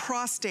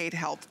 prostate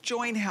health,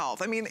 joint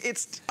health. I mean,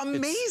 it's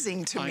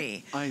amazing to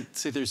me. I'd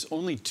say there's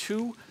only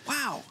 2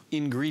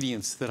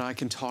 ingredients that I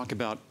can talk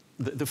about.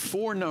 The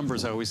 4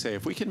 numbers, I always say,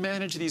 if we can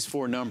manage these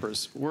 4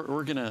 numbers,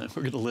 we're gonna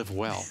live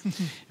well.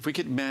 If we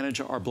could manage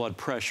our blood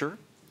pressure,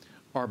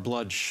 our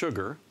blood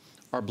sugar,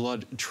 our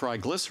blood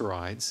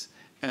triglycerides,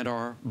 and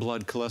our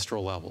blood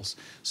cholesterol levels.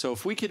 So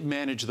if we could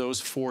manage those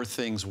 4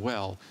 things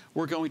well,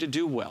 we're going to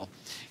do well.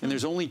 And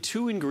there's only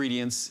 2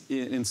 ingredients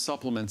in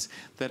supplements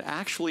that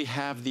actually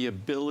have the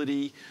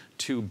ability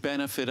to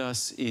benefit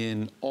us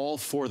in all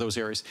 4 of those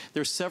areas.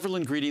 There's several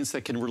ingredients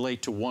that can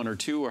relate to 1 or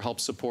 2 or help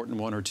support in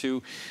 1 or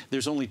 2.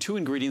 There's only 2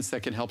 ingredients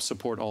that can help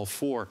support all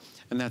 4,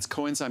 and that's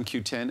coenzyme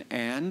Q10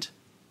 and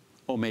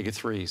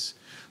omega-3s.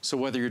 So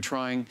whether you're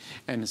trying,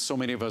 and so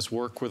many of us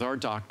work with our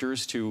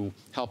doctors to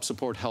help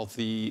support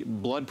healthy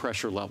blood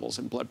pressure levels,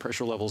 and blood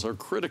pressure levels are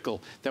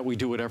critical that we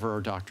do whatever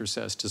our doctor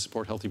says to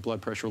support healthy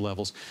blood pressure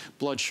levels,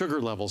 blood sugar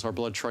levels, our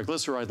blood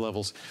triglyceride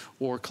levels,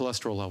 or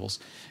cholesterol levels.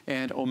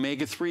 And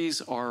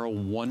omega-3s are a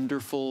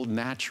wonderful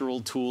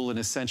natural tool, an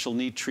essential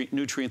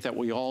nutrient that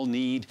we all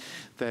need,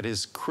 that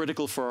is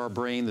critical for our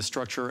brain, the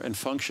structure and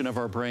function of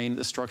our brain,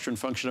 the structure and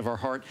function of our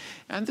heart,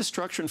 and the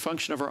structure and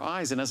function of our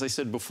eyes. And as I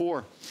said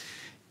before,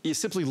 you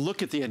simply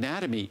look at the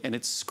anatomy and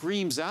it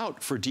screams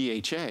out for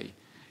DHA.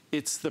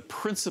 It's the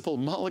principal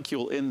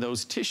molecule in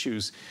those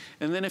tissues.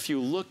 And then if you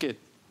look at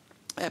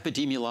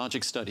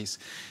epidemiologic studies,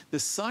 the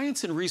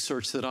science and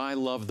research that I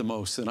love the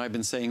most, and I've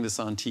been saying this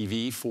on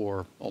TV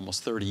for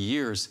almost 30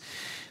 years,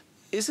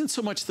 isn't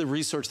so much the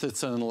research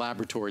that's done in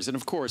laboratories, and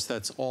of course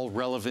that's all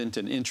relevant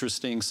and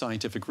interesting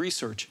scientific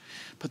research,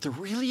 but the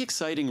really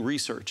exciting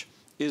research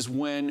is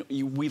when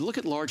we look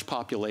at large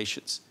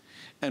populations,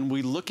 and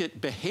we look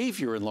at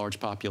behavior in large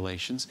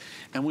populations,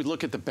 and we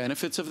look at the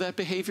benefits of that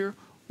behavior,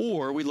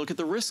 or we look at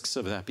the risks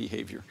of that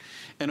behavior.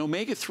 And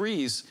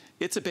omega-3s,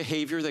 it's a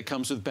behavior that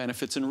comes with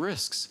benefits and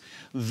risks.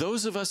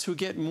 Those of us who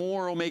get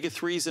more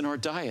omega-3s in our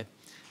diet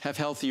have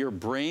healthier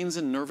brains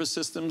and nervous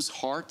systems,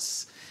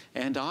 hearts,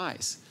 and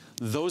eyes.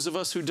 Those of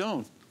us who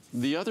don't,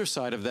 the other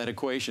side of that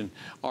equation,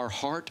 our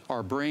heart,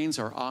 our brains,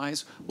 our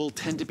eyes will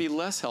tend to be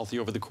less healthy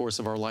over the course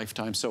of our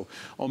lifetime. So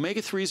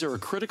omega-3s are a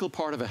critical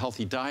part of a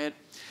healthy diet.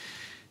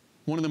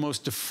 One of the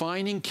most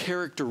defining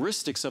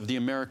characteristics of the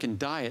American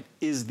diet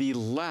is the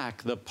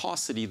lack, the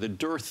paucity, the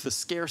dearth, the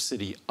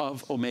scarcity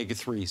of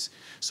omega-3s.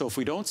 So if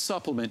we don't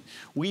supplement,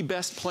 we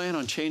best plan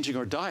on changing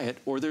our diet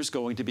or there's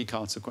going to be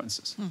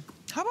consequences.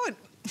 How about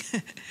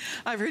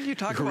I've heard you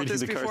talk about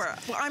this before.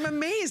 Well, I'm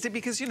amazed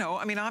because, you know,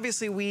 I mean,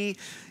 obviously we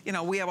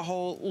have a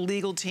whole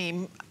legal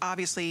team.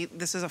 Obviously,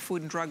 this is a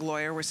food and drug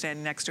lawyer we're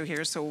standing next to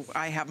here, so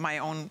I have my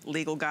own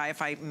legal guy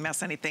if I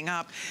mess anything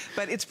up.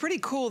 But it's pretty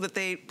cool that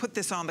they put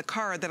this on the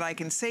card that I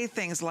can say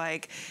things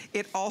like,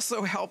 it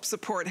also helps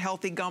support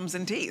healthy gums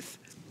and teeth.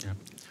 Yeah.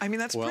 I mean,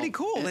 that's pretty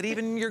cool that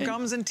even your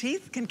gums and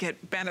teeth can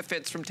get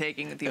benefits from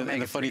taking the omega-3s.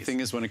 And the funny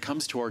thing is, when it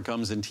comes to our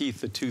gums and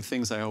teeth, the two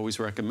things I always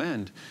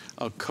recommend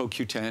are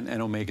CoQ10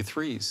 and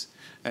omega-3s.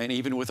 And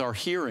even with our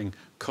hearing,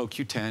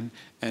 CoQ10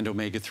 and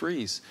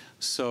omega-3s.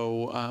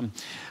 So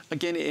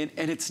again,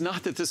 and it's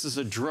not that this is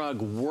a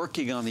drug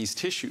working on these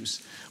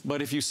tissues,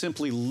 but if you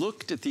simply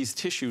looked at these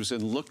tissues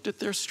and looked at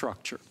their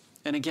structure,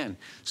 and again,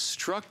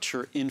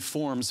 structure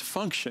informs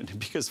function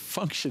because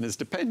function is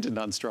dependent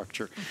on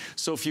structure.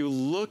 So if you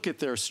look at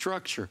their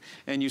structure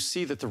and you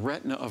see that the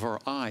retina of our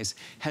eyes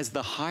has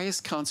the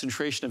highest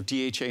concentration of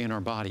DHA in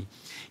our body,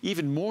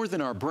 even more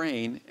than our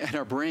brain, and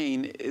our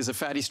brain is a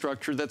fatty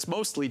structure that's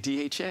mostly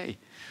DHA.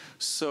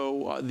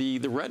 So the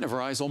retina of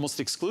our eye is almost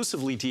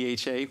exclusively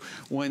DHA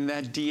when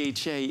that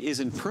DHA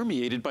isn't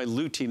permeated by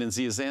lutein and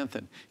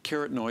zeaxanthin.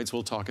 Carotenoids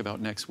we'll talk about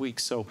next week.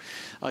 So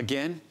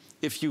again,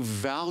 if you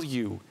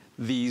value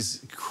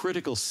these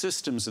critical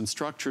systems and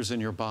structures in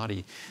your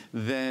body,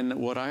 then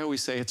what I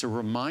always say, it's a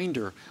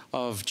reminder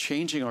of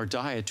changing our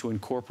diet to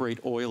incorporate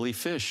oily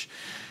fish.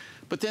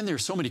 But then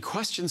there's so many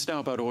questions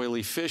now about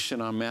oily fish,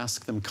 and I'm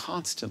asked them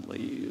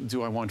constantly.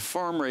 Do I want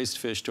farm-raised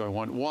fish? Do I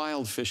want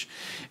wild fish?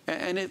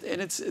 And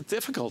it's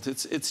difficult.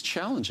 It's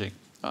challenging.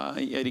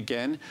 And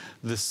again,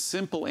 the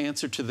simple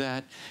answer to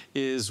that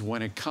is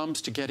when it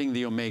comes to getting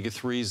the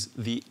omega-3s,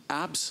 the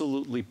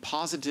absolutely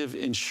positive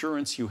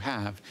insurance you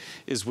have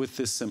is with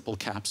this simple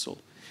capsule.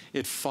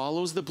 It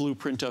follows the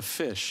blueprint of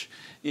fish.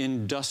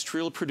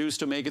 Industrial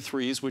produced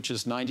omega-3s, which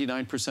is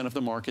 99% of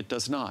the market,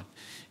 does not.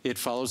 It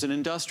follows an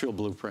industrial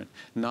blueprint,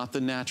 not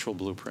the natural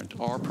blueprint.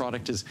 Our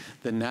product is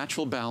the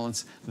natural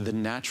balance, the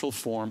natural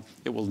form.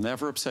 It will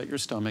never upset your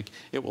stomach.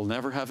 It will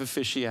never have a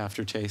fishy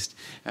aftertaste,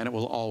 and it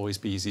will always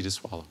be easy to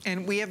swallow.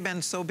 And we have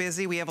been so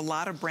busy. We have a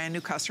lot of brand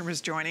new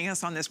customers joining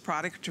us on this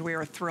product, which we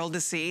are thrilled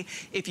to see.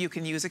 If you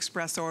can use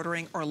express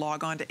ordering or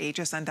log on to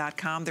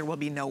hsn.com, there will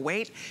be no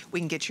wait. We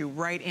can get you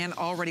right in.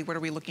 Already, what are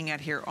we looking at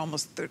here?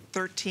 Almost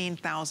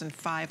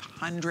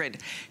 13,500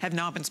 have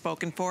now been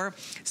spoken for.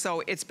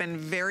 So it's been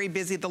very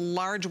busy. The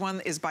large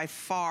one is by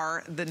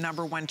far the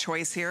 #1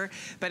 choice here.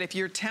 But if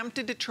you're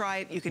tempted to try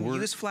it, you can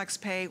use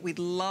FlexPay. We'd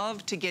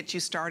love to get you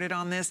started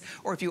on this.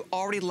 Or if you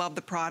already love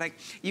the product,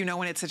 you know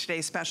when it's a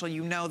today's special,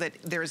 you know that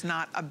there's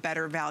not a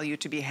better value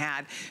to be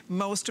had.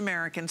 Most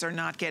Americans are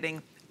not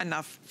getting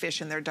enough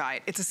fish in their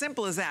diet. It's as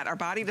simple as that. Our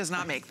body does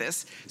not make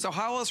this, so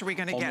how else are we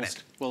going to get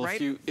it? Well,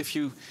 right? if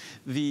you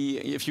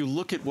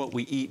look at what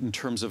we eat in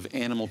terms of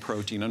animal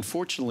protein,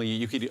 unfortunately,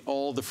 you could eat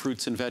all the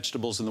fruits and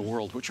vegetables in the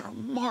world, which are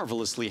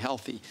marvelously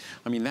healthy.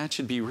 I mean, that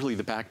should be really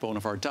the backbone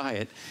of our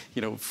diet.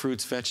 You know,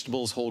 fruits,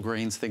 vegetables, whole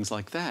grains, things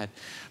like that.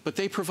 But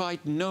they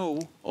provide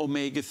no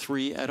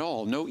omega-3 at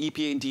all, no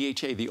EPA and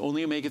DHA. The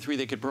only omega-3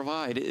 they could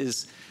provide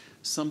is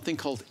something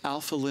called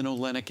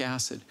alpha-linolenic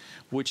acid,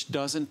 which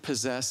doesn't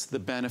possess the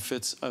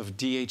benefits of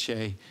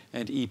DHA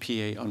and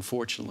EPA,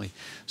 unfortunately.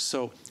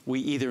 So we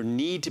either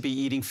need to be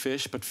eating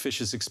fish, but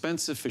fish is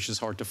expensive, fish is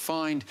hard to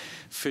find,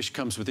 fish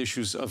comes with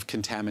issues of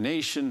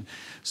contamination,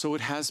 so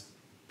it has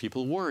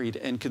people worried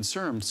and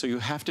concerned. So you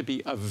have to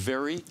be a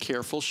very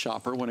careful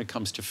shopper when it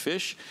comes to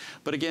fish.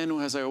 But again,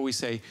 as I always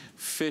say,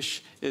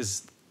 fish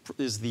is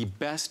the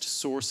best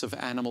source of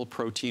animal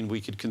protein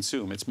we could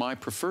consume. It's my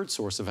preferred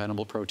source of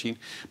animal protein,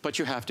 but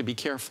you have to be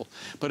careful.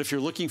 But if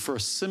you're looking for a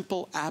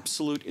simple,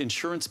 absolute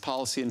insurance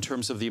policy in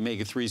terms of the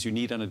omega-3s you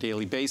need on a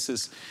daily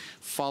basis,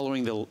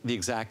 following the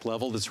exact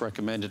level that's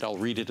recommended, I'll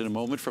read it in a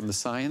moment from the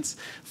science,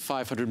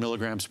 500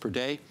 milligrams per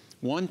day.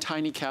 One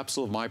tiny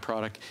capsule of my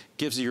product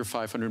gives you your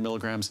 500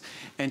 milligrams.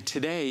 And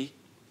today,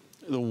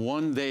 the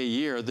 1 day a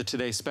year, the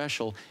Today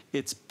Special,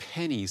 it's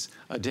pennies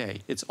a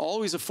day. It's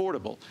always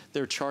affordable.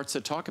 There are charts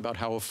that talk about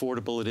how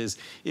affordable it is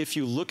if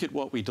you look at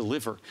what we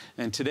deliver.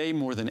 And today,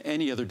 more than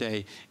any other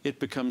day, it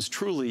becomes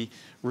truly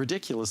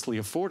ridiculously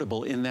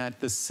affordable in that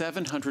the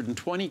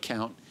 720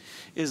 count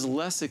is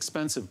less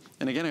expensive.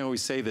 And again, I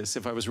always say this,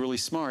 if I was really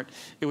smart,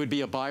 it would be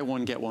a buy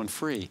one, get one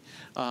free.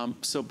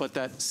 But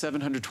that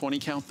 720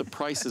 count, the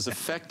price is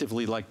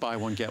effectively like buy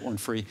one, get one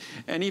free.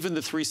 And even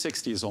the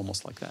 360 is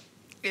almost like that.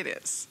 It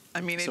is.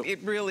 I mean, it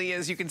really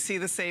is. You can see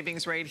the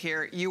savings right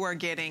here. You are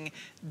getting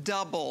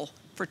double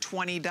for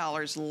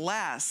 $20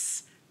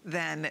 less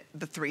than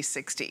the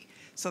 360.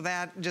 So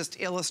that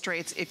just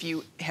illustrates, if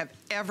you have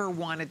ever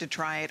wanted to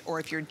try it, or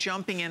if you're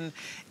jumping in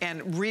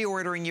and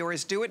reordering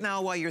yours, do it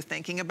now while you're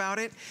thinking about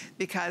it,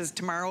 because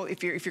tomorrow,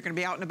 if you're going to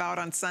be out and about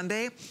on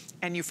Sunday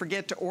and you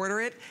forget to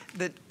order it,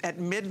 that at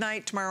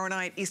midnight tomorrow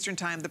night Eastern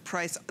time, the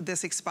price,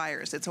 this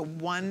expires. It's a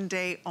 1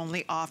 day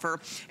only offer.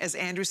 As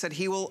Andrew said,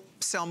 he will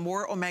sell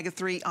more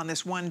omega-3 on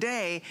this 1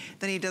 day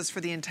than he does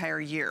for the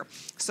entire year.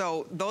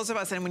 So those of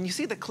us, and when you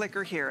see the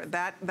clicker here,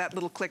 that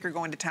little clicker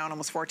going to town,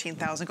 almost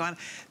 14,000 gone,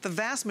 the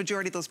vast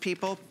majority of those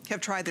people have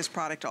tried this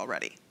product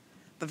already.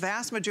 The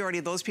vast majority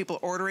of those people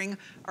ordering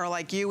are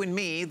like you and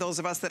me, those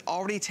of us that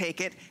already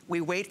take it.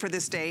 We wait for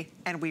this day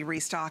and we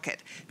restock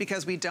it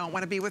because we don't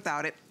want to be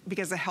without it,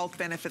 because the health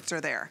benefits are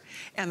there.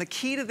 And the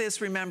key to this,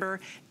 remember,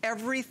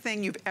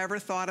 everything you've ever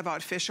thought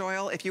about fish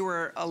oil, if you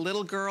were a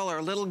little girl or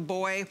a little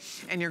boy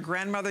and your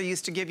grandmother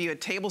used to give you a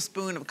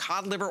tablespoon of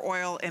cod liver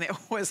oil and it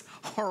was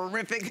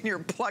horrific and you're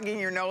plugging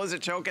your nose to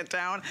choke it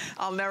down,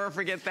 I'll never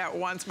forget that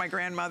once. My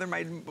grandmother,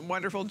 my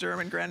wonderful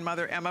German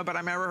grandmother, Emma, but I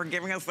remember her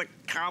giving us the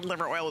cod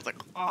liver oil. It was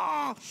like,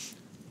 oh,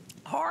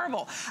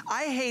 horrible.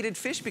 I hated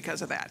fish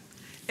because of that.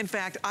 In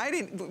fact,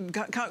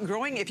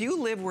 if you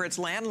live where it's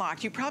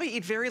landlocked, you probably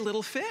eat very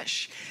little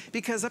fish,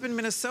 because up in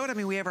Minnesota, I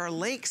mean, we have our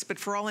lakes, but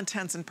for all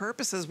intents and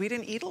purposes, we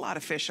didn't eat a lot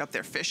of fish up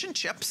there. Fish and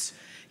chips.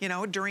 You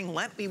know, during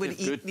Lent, we would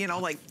eat, you know,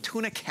 like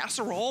tuna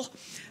casserole.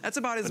 That's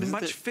about as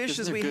much fish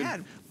as we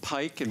had.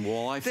 Pike and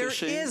walleye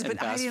fishing. There is,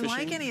 but I didn't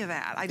like any of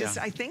that. I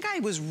think I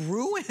was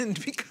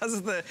ruined because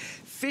of the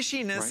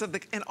fishiness of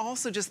the, and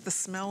also just the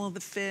smell of the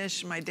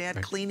fish. My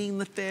dad cleaning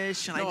the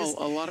fish, and a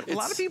lot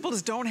of people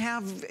just don't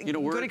have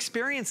good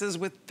experiences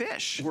with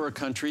fish. We're a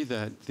country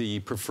that the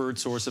preferred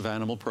source of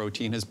animal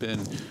protein has been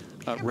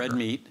red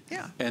meat,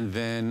 and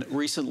then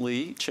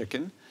recently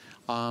chicken.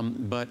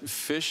 But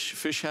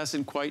fish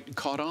hasn't quite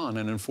caught on,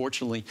 and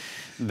unfortunately,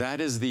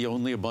 that is the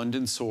only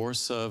abundant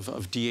source of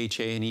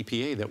DHA and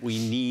EPA that we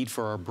need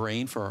for our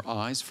brain, for our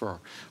eyes,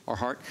 for our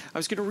heart. I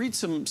was going to read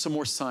some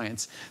more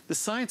science. The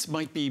science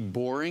might be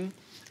boring.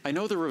 I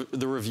know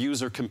the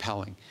reviews are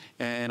compelling,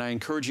 and I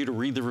encourage you to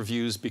read the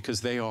reviews because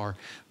they are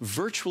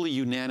virtually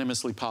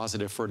unanimously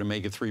positive for an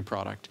omega-3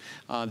 product.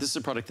 This is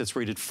a product that's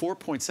rated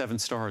 4.7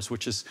 stars,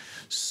 which is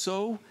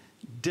so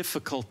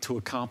difficult to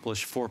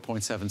accomplish.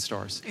 4.7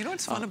 stars. You know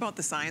what's fun about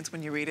the science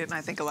when you read it, and I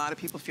think a lot of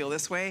people feel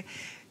this way,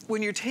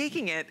 when you're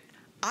taking it,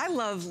 I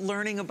love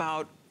learning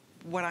about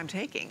what I'm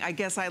taking. I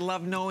guess I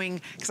love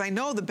knowing, because I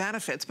know the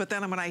benefits, but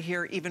then when I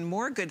hear even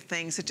more good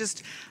things,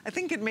 I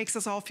think it makes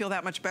us all feel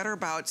that much better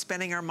about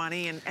spending our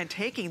money and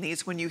taking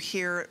these when you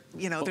hear,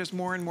 there's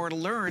more and more to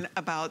learn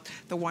about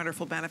the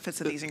wonderful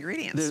benefits of these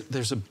ingredients.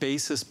 There's a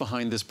basis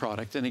behind this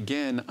product, and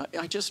again,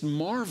 I just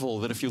marvel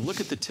that if you look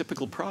at the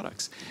typical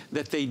products,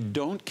 that they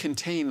don't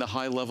contain the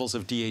high levels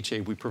of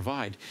DHA we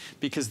provide,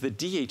 because the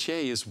DHA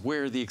is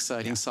where the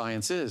exciting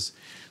science is.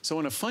 So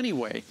in a funny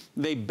way,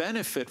 they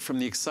benefit from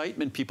the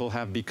excitement people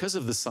have because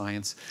of the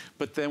science,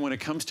 but then when it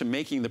comes to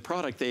making the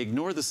product, they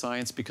ignore the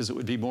science because it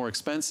would be more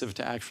expensive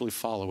to actually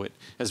follow it,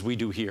 as we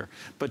do here.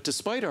 But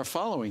despite our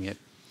following it,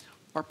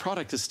 our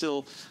product is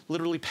still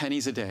literally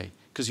pennies a day,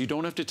 because you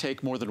don't have to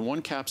take more than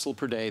 1 capsule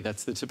per day.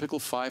 That's the typical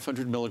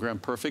 500 milligram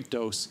perfect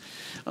dose,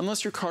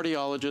 unless your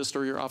cardiologist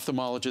or your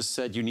ophthalmologist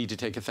said you need to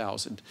take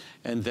 1,000,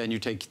 and then you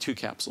take 2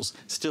 capsules.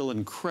 Still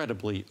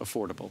incredibly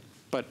affordable.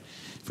 But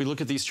if we look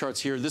at these charts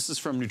here, this is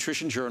from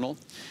Nutrition Journal.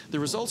 The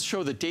results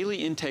show that daily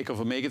intake of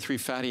omega-3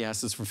 fatty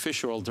acids from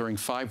fish oil during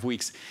 5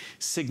 weeks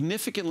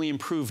significantly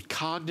improved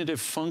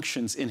cognitive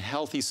functions in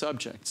healthy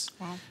subjects.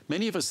 Wow.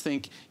 Many of us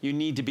think you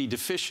need to be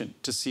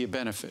deficient to see a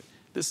benefit.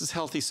 This is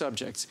healthy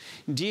subjects.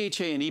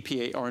 DHA and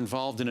EPA are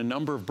involved in a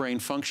number of brain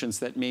functions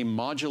that may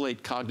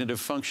modulate cognitive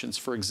functions.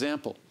 For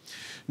example,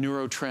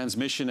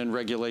 neurotransmission and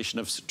regulation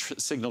of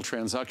signal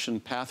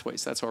transduction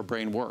pathways. That's how our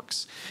brain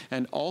works.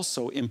 And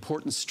also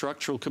important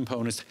structural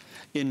components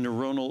in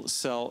neuronal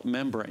cell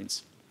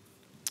membranes.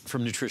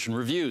 From Nutrition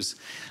Reviews,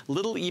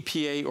 little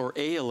EPA or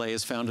ALA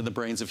is found in the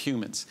brains of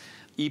humans.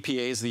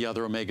 EPA is the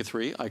other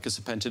omega-3,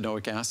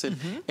 Eicosapentaenoic Acid.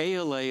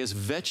 ALA is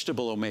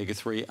vegetable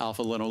omega-3,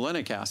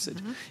 alpha-linolenic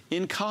acid.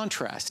 In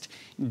contrast,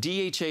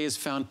 DHA is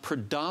found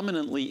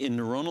predominantly in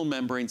neuronal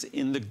membranes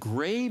in the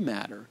gray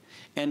matter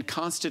and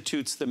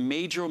constitutes the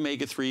major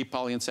omega-3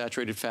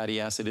 polyunsaturated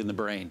fatty acid in the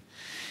brain.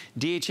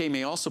 DHA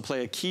may also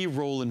play a key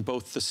role in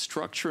both the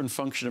structure and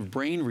function of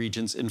brain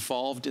regions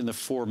involved in the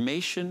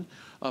formation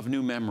of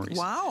new memories.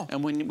 Wow.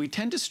 And when we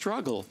tend to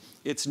struggle,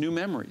 it's new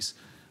memories.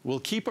 We'll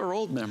keep our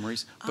old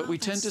memories, but we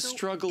tend to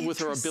struggle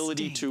with our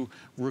ability to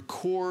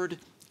record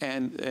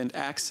and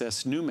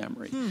access new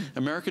memory.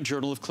 American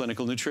Journal of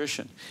Clinical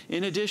Nutrition.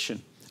 In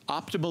addition,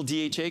 optimal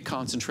DHA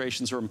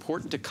concentrations are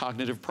important to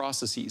cognitive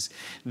processes.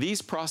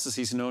 These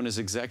processes, known as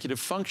executive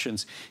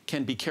functions,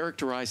 can be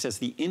characterized as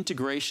the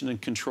integration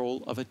and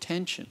control of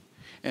attention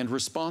and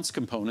response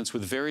components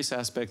with various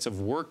aspects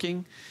of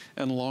working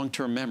and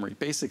long-term memory.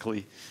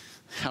 Basically,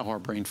 how our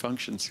brain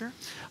functions. Sure.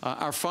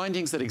 Our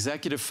findings that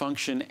executive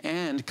function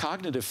and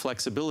cognitive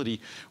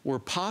flexibility were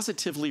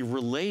positively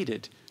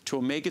related to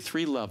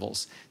omega-3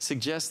 levels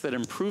suggest that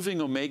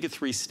improving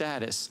omega-3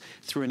 status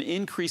through an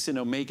increase in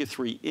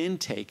omega-3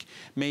 intake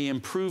may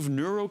improve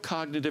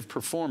neurocognitive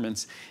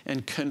performance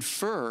and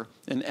confer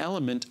an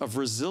element of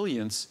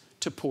resilience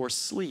to poor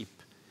sleep.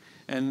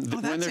 And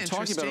when they're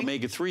talking about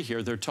omega-3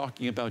 here, they're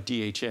talking about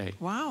DHA.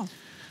 Wow.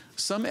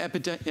 Some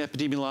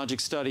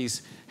epidemiologic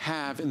studies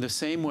have, in the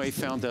same way,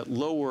 found that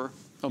lower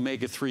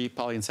omega-3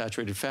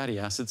 polyunsaturated fatty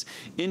acids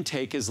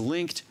intake is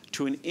linked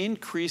to an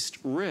increased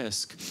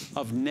risk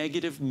of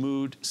negative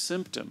mood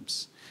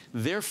symptoms.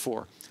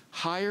 Therefore,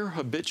 higher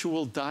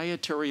habitual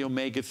dietary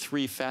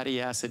omega-3 fatty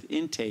acid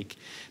intake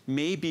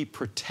may be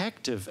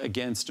protective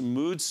against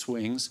mood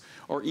swings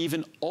or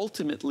even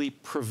ultimately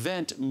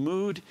prevent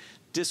mood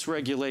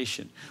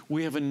dysregulation.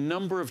 We have a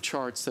number of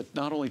charts that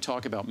not only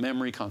talk about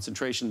memory,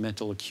 concentration,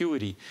 mental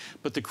acuity,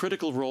 but the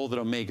critical role that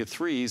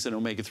omega-3s and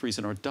omega-3s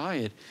in our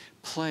diet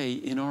play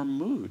in our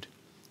mood.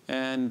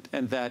 And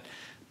that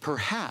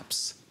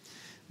perhaps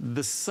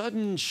the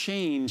sudden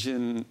change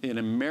in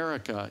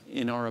America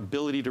in our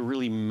ability to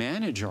really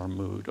manage our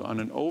mood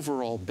on an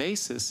overall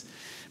basis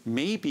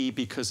may be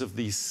because of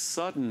the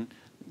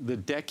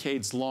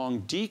decades-long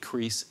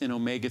decrease in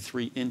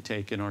omega-3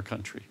 intake in our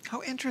country.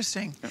 How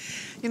interesting. Yeah.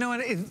 You know what,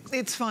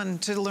 it's fun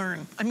to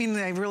learn. I mean,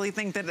 I really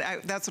think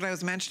that that's what I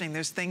was mentioning.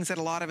 There's things that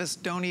a lot of us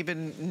don't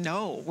even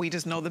know. We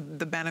just know the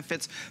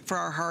benefits for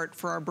our heart,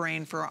 for our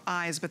brain, for our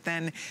eyes, but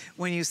then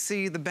when you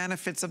see the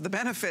benefits of the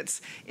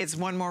benefits, it's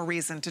one more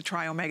reason to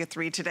try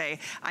omega-3 today.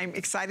 I'm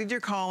excited you're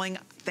calling.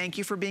 Thank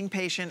you for being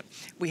patient.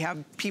 We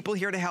have people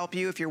here to help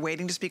you. If you're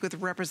waiting to speak with a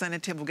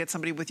representative, we'll get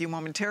somebody with you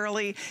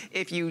momentarily.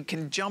 If you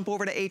can jump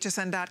over to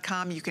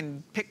hsn.com, you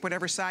can pick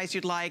whatever size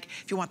you'd like.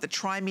 If you want the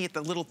Try Me at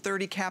the little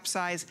 30 cap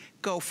size,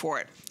 go for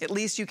it. At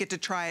least you get to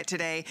try it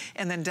today,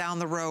 and then down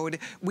the road,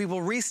 we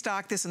will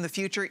restock this in the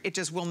future. It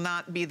just will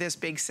not be this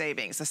big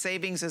savings. The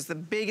savings is the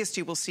biggest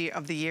you will see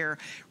of the year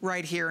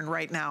right here and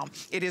right now.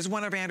 It is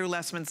one of Andrew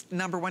Lessman's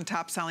 #1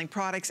 top selling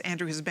products.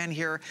 Andrew has been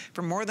here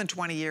for more than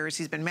 20 years.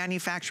 He's been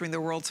manufacturing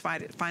the world's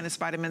finest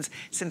vitamins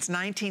since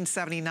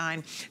 1979.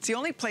 It's the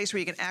only place where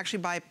you can actually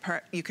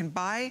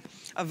buy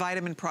a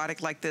vitamin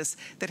product like this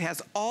that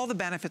has all the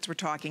benefits we're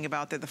talking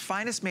about. They're the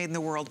finest made in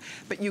the world,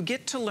 but you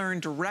get to learn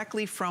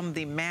directly from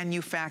the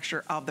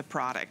manufacturer of the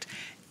product.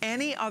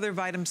 Any other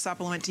vitamin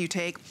supplement you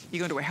take, you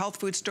go to a health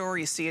food store,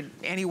 you see it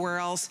anywhere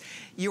else,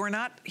 you are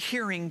not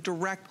hearing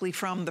directly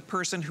from the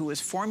person who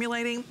is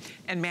formulating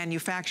and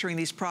manufacturing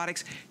these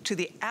products to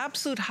the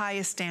absolute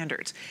highest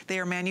standards. They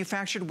are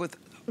manufactured with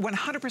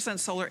 100%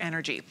 solar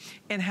energy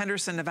in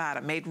Henderson,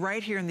 Nevada, made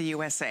right here in the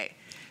USA.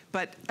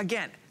 But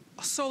again,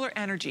 solar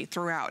energy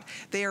throughout.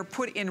 They are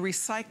put in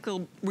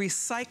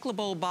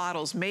recyclable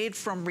bottles made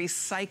from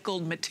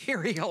recycled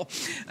material.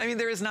 I mean,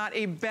 there is not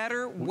a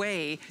better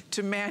way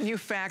to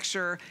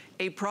manufacture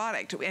a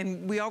product.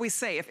 And we always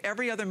say, if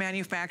every other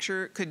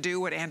manufacturer could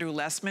do what Andrew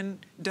Lessman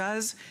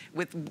does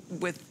with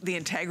the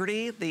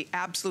integrity, the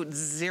absolute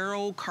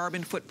zero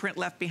carbon footprint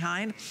left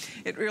behind,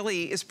 it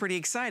really is pretty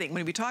exciting.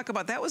 When we talk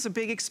about that was a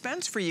big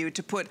expense for you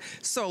to put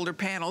solar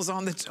panels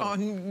on the top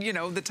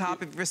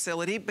of your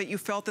facility, but you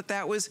felt that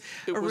that was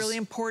a really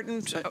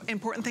important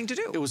thing to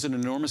do. It was an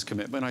enormous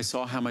commitment. I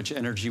saw how much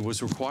energy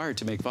was required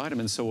to make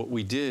vitamins, so what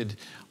we did,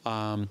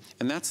 and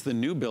that's the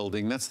new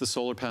building, that's the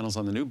solar panels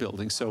on the new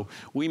building. So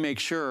we make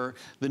sure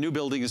the new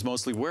building is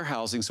mostly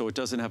warehousing, so it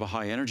doesn't have a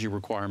high energy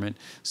requirement.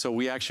 So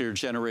we actually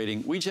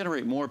are we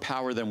generate more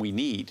power than we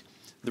need.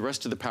 the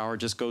rest of the power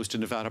just goes to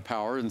Nevada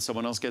Power and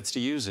someone else gets to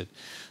use it.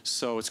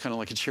 So it's kind of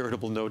like a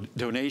charitable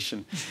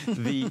donation.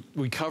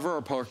 We cover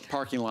our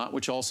parking lot,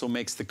 which also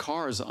makes the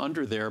cars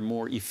under there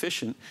more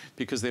efficient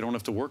because they don't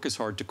have to work as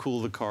hard to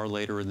cool the car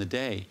later in the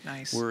day.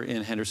 Nice. We're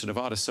in Henderson,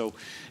 Nevada. So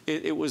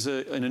it was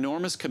an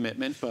enormous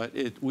commitment, but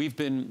we've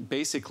been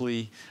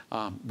basically,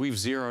 we've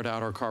zeroed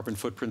out our carbon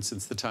footprint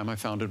since the time I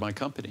founded my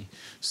company.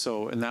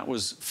 So, and that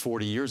was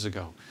 40 years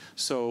ago.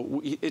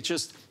 So it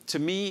just, to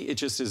me, it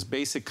just is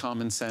basic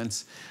common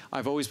sense.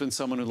 I've always been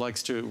someone who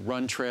likes to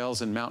run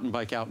trails and mountain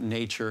bike out in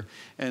nature,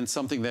 and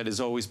something that has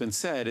always been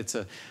said, it's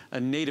a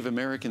Native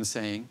American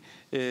saying,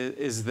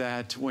 is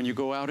that when you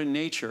go out in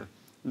nature,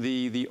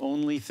 the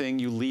only thing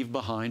you leave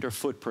behind are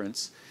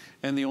footprints,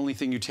 and the only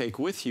thing you take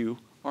with you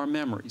are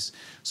memories.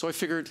 So I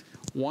figured,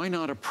 why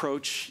not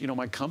approach, you know,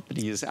 my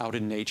company is out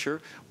in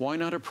nature, why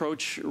not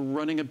approach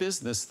running a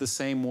business the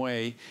same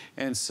way?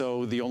 And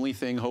so the only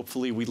thing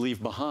hopefully we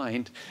leave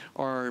behind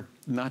are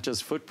not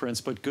just footprints,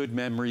 but good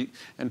memory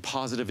and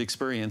positive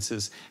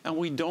experiences. And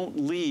we don't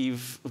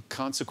leave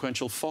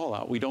consequential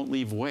fallout. We don't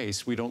leave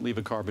waste. We don't leave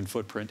a carbon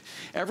footprint.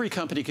 Every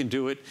company can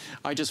do it.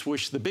 I just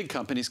wish the big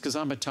companies, because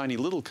I'm a tiny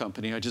little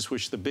company, I just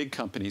wish the big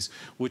companies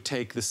would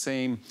take the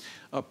same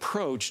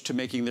approach to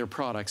making their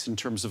products in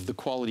terms of the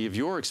quality of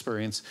your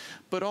experience,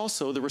 but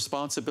also the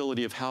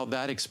responsibility of how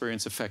that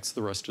experience affects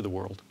the rest of the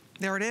world.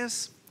 There it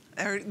is.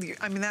 I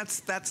mean,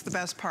 that's the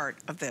best part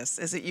of this,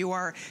 is that you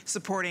are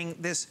supporting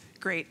this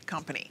great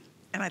company.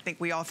 And I think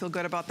we all feel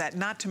good about that.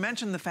 Not to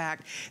mention the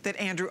fact that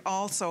Andrew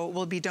also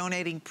will be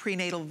donating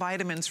prenatal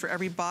vitamins for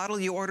every bottle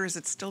you order. Is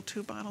it still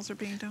 2 bottles are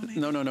being donated?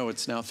 No,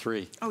 it's now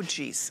 3. Oh,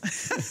 geez.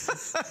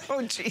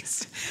 Oh,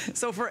 geez.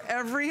 So for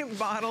every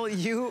bottle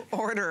you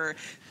order,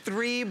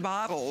 3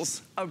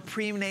 bottles of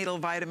prenatal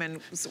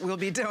vitamins will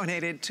be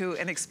donated to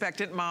an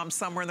expectant mom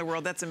somewhere in the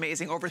world. That's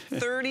amazing. Over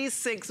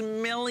 36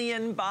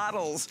 million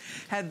bottles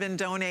have been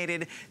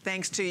donated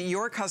thanks to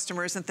your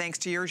customers and thanks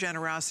to your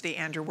generosity,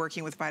 Andrew,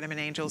 working with Vitamin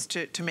Angels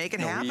to make it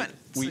happen.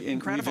 It's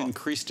incredible. We've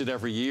increased it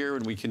every year,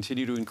 and we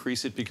continue to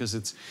increase it because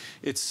it's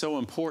so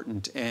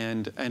important.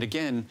 And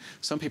again,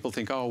 some people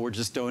think, oh, we're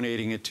just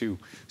donating it to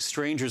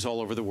strangers all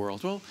over the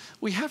world. Well,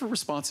 we have a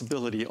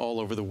responsibility all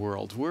over the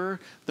world. We're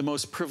the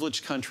most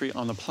privileged country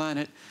on the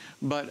planet.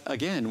 But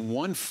again,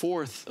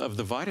 1/4 of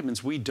the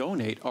vitamins we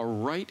donate are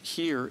right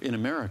here in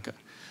America.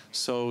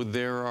 So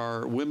there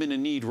are women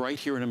in need right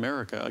here in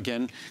America.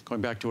 Again,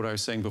 going back to what I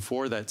was saying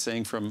before, that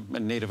saying from a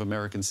Native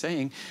American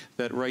saying,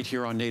 that right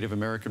here on Native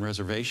American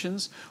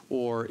reservations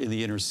or in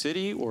the inner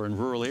city or in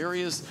rural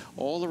areas,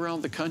 all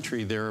around the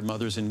country, there are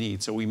mothers in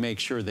need. So we make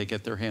sure they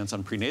get their hands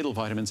on prenatal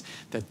vitamins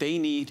that they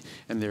need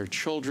and their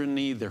children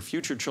need, their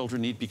future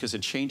children need, because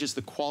it changes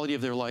the quality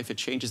of their life, it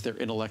changes their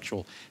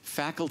intellectual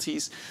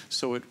faculties.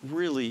 So it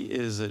really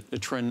is a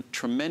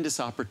tremendous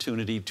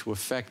opportunity to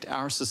affect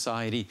our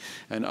society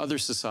and other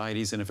societies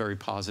in a very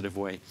positive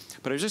way.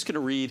 But I was just going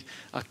to read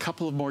a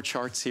couple of more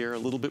charts here, a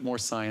little bit more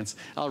science.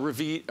 I'll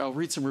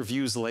read some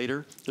reviews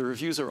later. The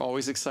reviews are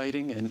always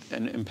exciting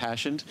and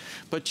impassioned,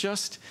 but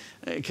just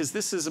because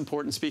this is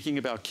important, speaking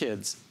about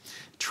kids,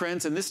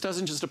 trends, and this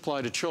doesn't just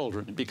apply to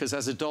children, because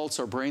as adults,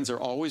 our brains are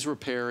always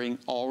repairing,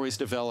 always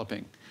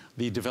developing.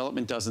 The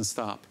development doesn't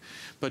stop.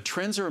 But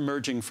trends are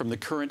emerging from the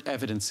current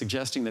evidence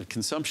suggesting that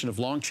consumption of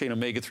long-chain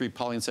omega-3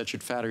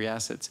 polyunsaturated fatty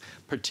acids,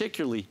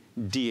 particularly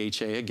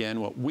DHA,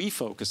 again, what we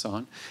focus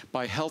on,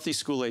 by healthy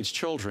school-age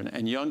children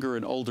and younger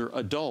and older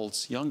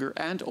adults,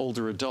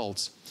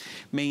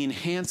 may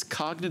enhance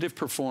cognitive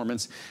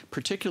performance,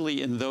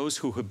 particularly in those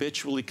who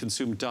habitually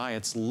consume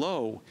diets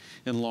low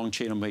in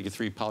long-chain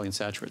omega-3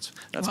 polyunsaturates.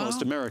 That's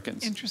most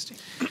Americans. Interesting.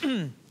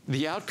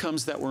 The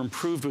outcomes that were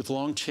improved with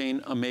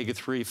long-chain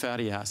omega-3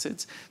 fatty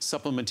acids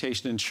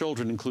supplementation in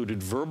children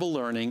included verbal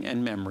learning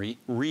and memory,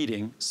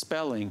 reading,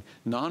 spelling,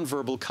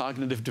 nonverbal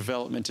cognitive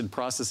development and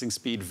processing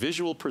speed,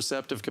 visual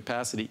perceptive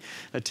capacity,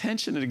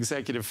 attention and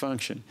executive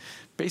function,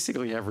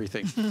 basically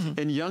everything.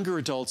 In younger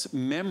adults,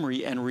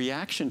 memory and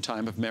reaction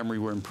time of memory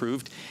were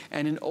improved,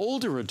 and in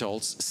older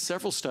adults,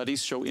 several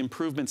studies show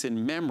improvements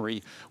in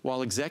memory,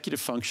 while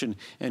executive function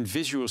and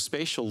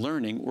visuospatial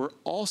learning were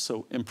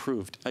also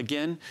improved.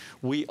 Again,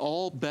 we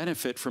all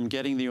benefit from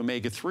getting the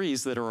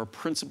omega-3s that are our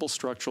principal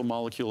structural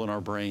molecule in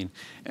our brain.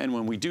 And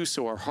when we do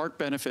so, our heart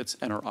benefits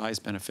and our eyes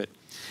benefit.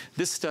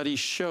 This study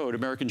showed,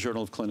 American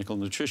Journal of Clinical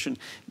Nutrition,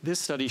 this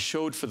study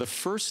showed for the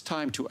first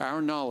time to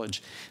our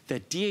knowledge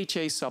that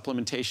DHA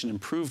supplementation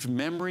improved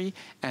memory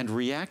and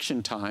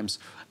reaction times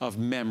of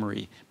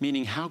memory,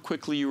 meaning how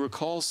quickly you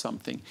recall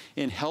something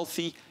in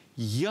healthy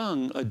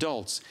young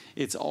adults.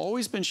 It's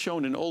always been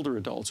shown in older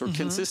adults, or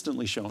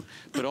consistently shown,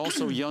 but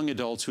also young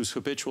adults whose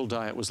habitual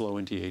diet was low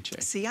in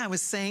DHA. See, I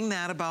was saying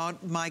that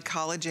about my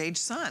college-age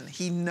son.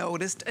 He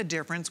noticed a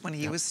difference when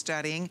he was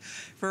studying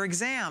for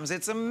exams.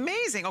 It's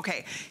amazing.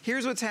 Okay,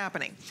 here's what's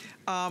happening.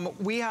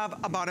 We have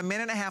about a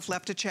minute and a half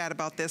left to chat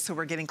about this, so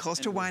we're getting close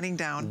to winding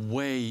down.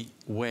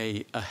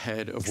 Way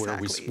ahead of where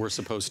we're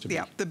supposed to be.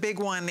 Yeah, the big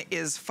one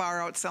is far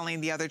outselling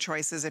the other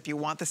choices. If you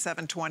want the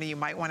 720, you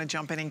might want to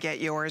jump in and get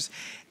yours.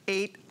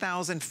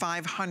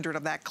 8,500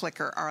 of that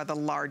clicker are the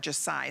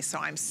largest size. So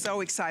I'm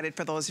so excited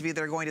for those of you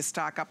that are going to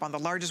stock up on the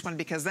largest one,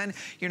 because then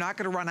you're not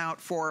going to run out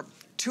for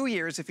 2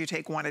 years if you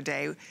take one a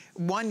day,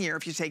 1 year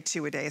if you take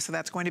 2 a day. So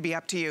that's going to be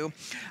up to you.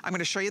 I'm going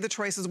to show you the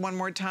choices one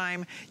more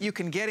time. You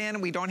can get in.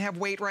 We don't have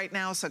wait right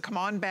now, so come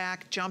on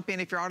back, jump in.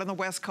 If you're out on the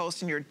West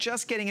Coast and you're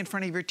just getting in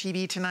front of your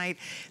TV tonight,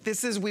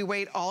 we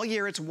wait all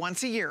year. It's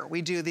once a year.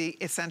 We do the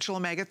Essential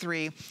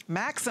Omega-3,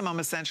 Maximum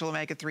Essential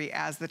Omega-3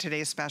 as the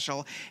today's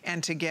special.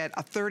 And to get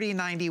a 30,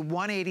 90,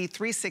 180,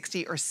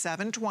 360, or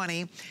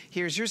 720,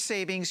 here's your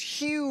savings.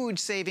 Huge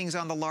savings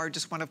on the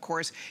largest one, of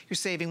course. You're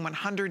saving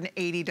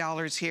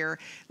 $180 here.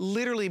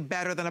 Literally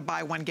better than a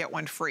buy one, get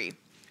one free.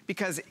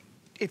 Because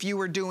if you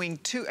were doing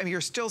two, I mean, you're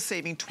still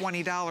saving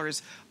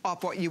 $20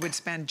 off what you would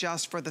spend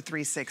just for the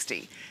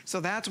 360. So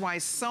that's why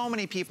so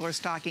many people are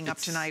stocking up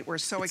tonight. We're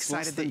so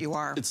excited that you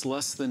are. It's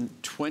less than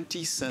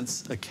 20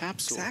 cents a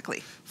capsule.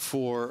 Exactly.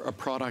 For a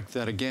product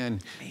that,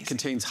 again,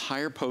 contains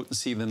higher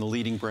potency than the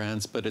leading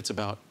brands, but it's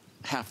about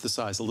half the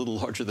size, a little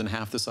larger than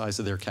half the size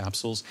of their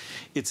capsules.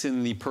 It's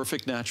in the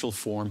perfect natural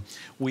form.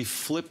 We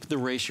flip the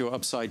ratio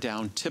upside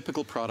down.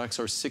 Typical products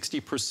are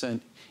 60%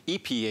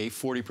 EPA,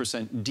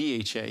 40%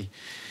 DHA.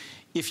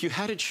 If you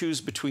had to choose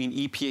between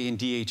EPA and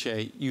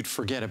DHA, you'd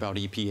forget about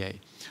EPA.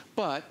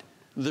 But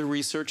the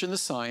research and the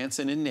science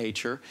and in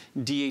nature,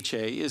 DHA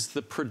is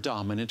the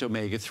predominant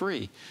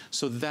omega-3.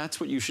 So that's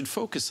what you should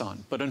focus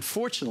on. But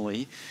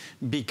unfortunately,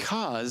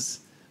 because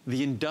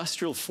the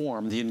industrial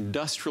form, the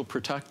industrial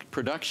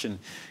production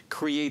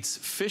creates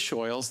fish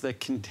oils that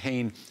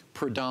contain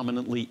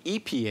predominantly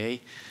EPA,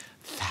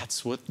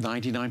 that's what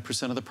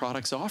 99% of the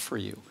products offer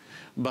you.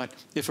 But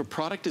if a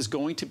product is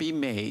going to be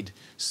made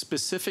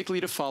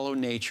specifically to follow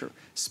nature,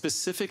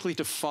 specifically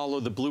to follow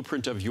the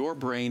blueprint of your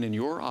brain and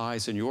your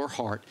eyes and your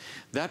heart,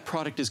 that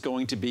product is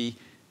going to be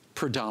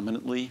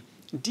predominantly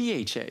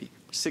DHA.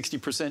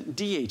 60%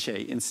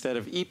 DHA instead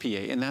of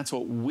EPA, and that's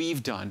what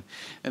we've done.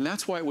 And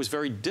that's why it was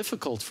very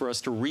difficult for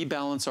us to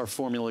rebalance our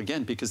formula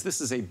again, because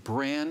this is a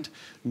brand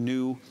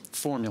new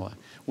formula.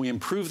 We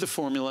improved the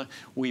formula,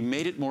 we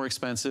made it more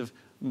expensive,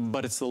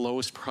 but it's the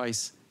lowest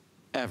price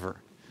ever.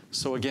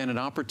 So again, an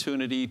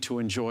opportunity to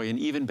enjoy an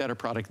even better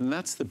product, and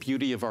that's the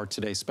beauty of our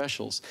Today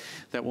Specials,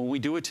 that when we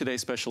do a Today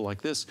Special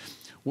like this,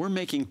 we're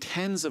making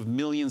tens of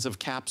millions of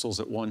capsules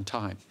at one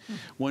time.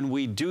 When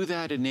we do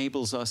that, it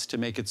enables us to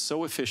make it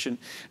so efficient,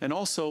 and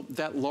also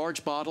that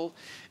large bottle,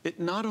 it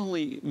not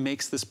only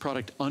makes this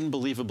product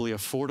unbelievably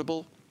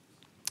affordable,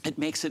 it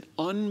makes it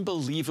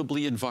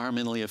unbelievably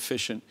environmentally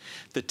efficient.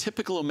 The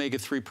typical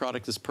omega-3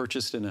 product is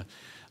purchased in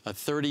a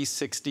 30,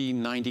 60,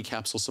 90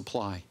 capsule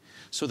supply.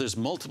 So there's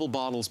multiple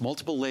bottles,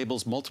 multiple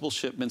labels, multiple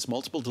shipments,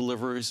 multiple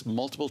deliveries,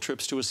 multiple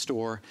trips to a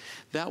store.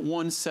 That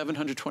one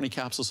 720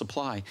 capsule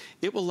supply,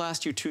 it will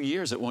last you 2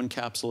 years at 1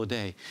 capsule a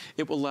day.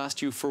 It will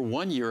last you for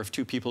 1 year if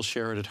 2 people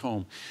share it at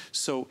home.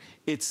 So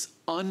it's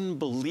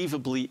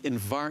unbelievably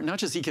not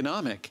just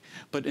economic,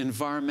 but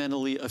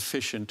environmentally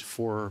efficient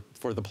for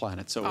the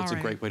planet. So it's a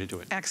great way to do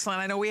it. Excellent.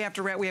 I know we have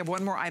to wrap. We have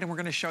one more item we're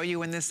going to show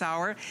you in this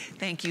hour.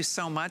 Thank you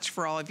so much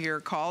for all of your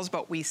calls,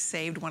 but we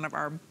saved one of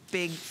our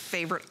big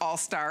favorite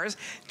all-stars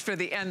for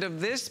the end of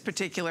this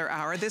particular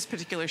hour, this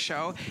particular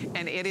show,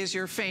 and it is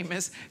your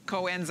famous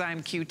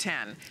coenzyme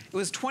Q10. It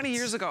was 20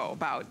 years ago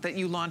that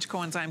you launched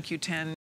coenzyme Q10.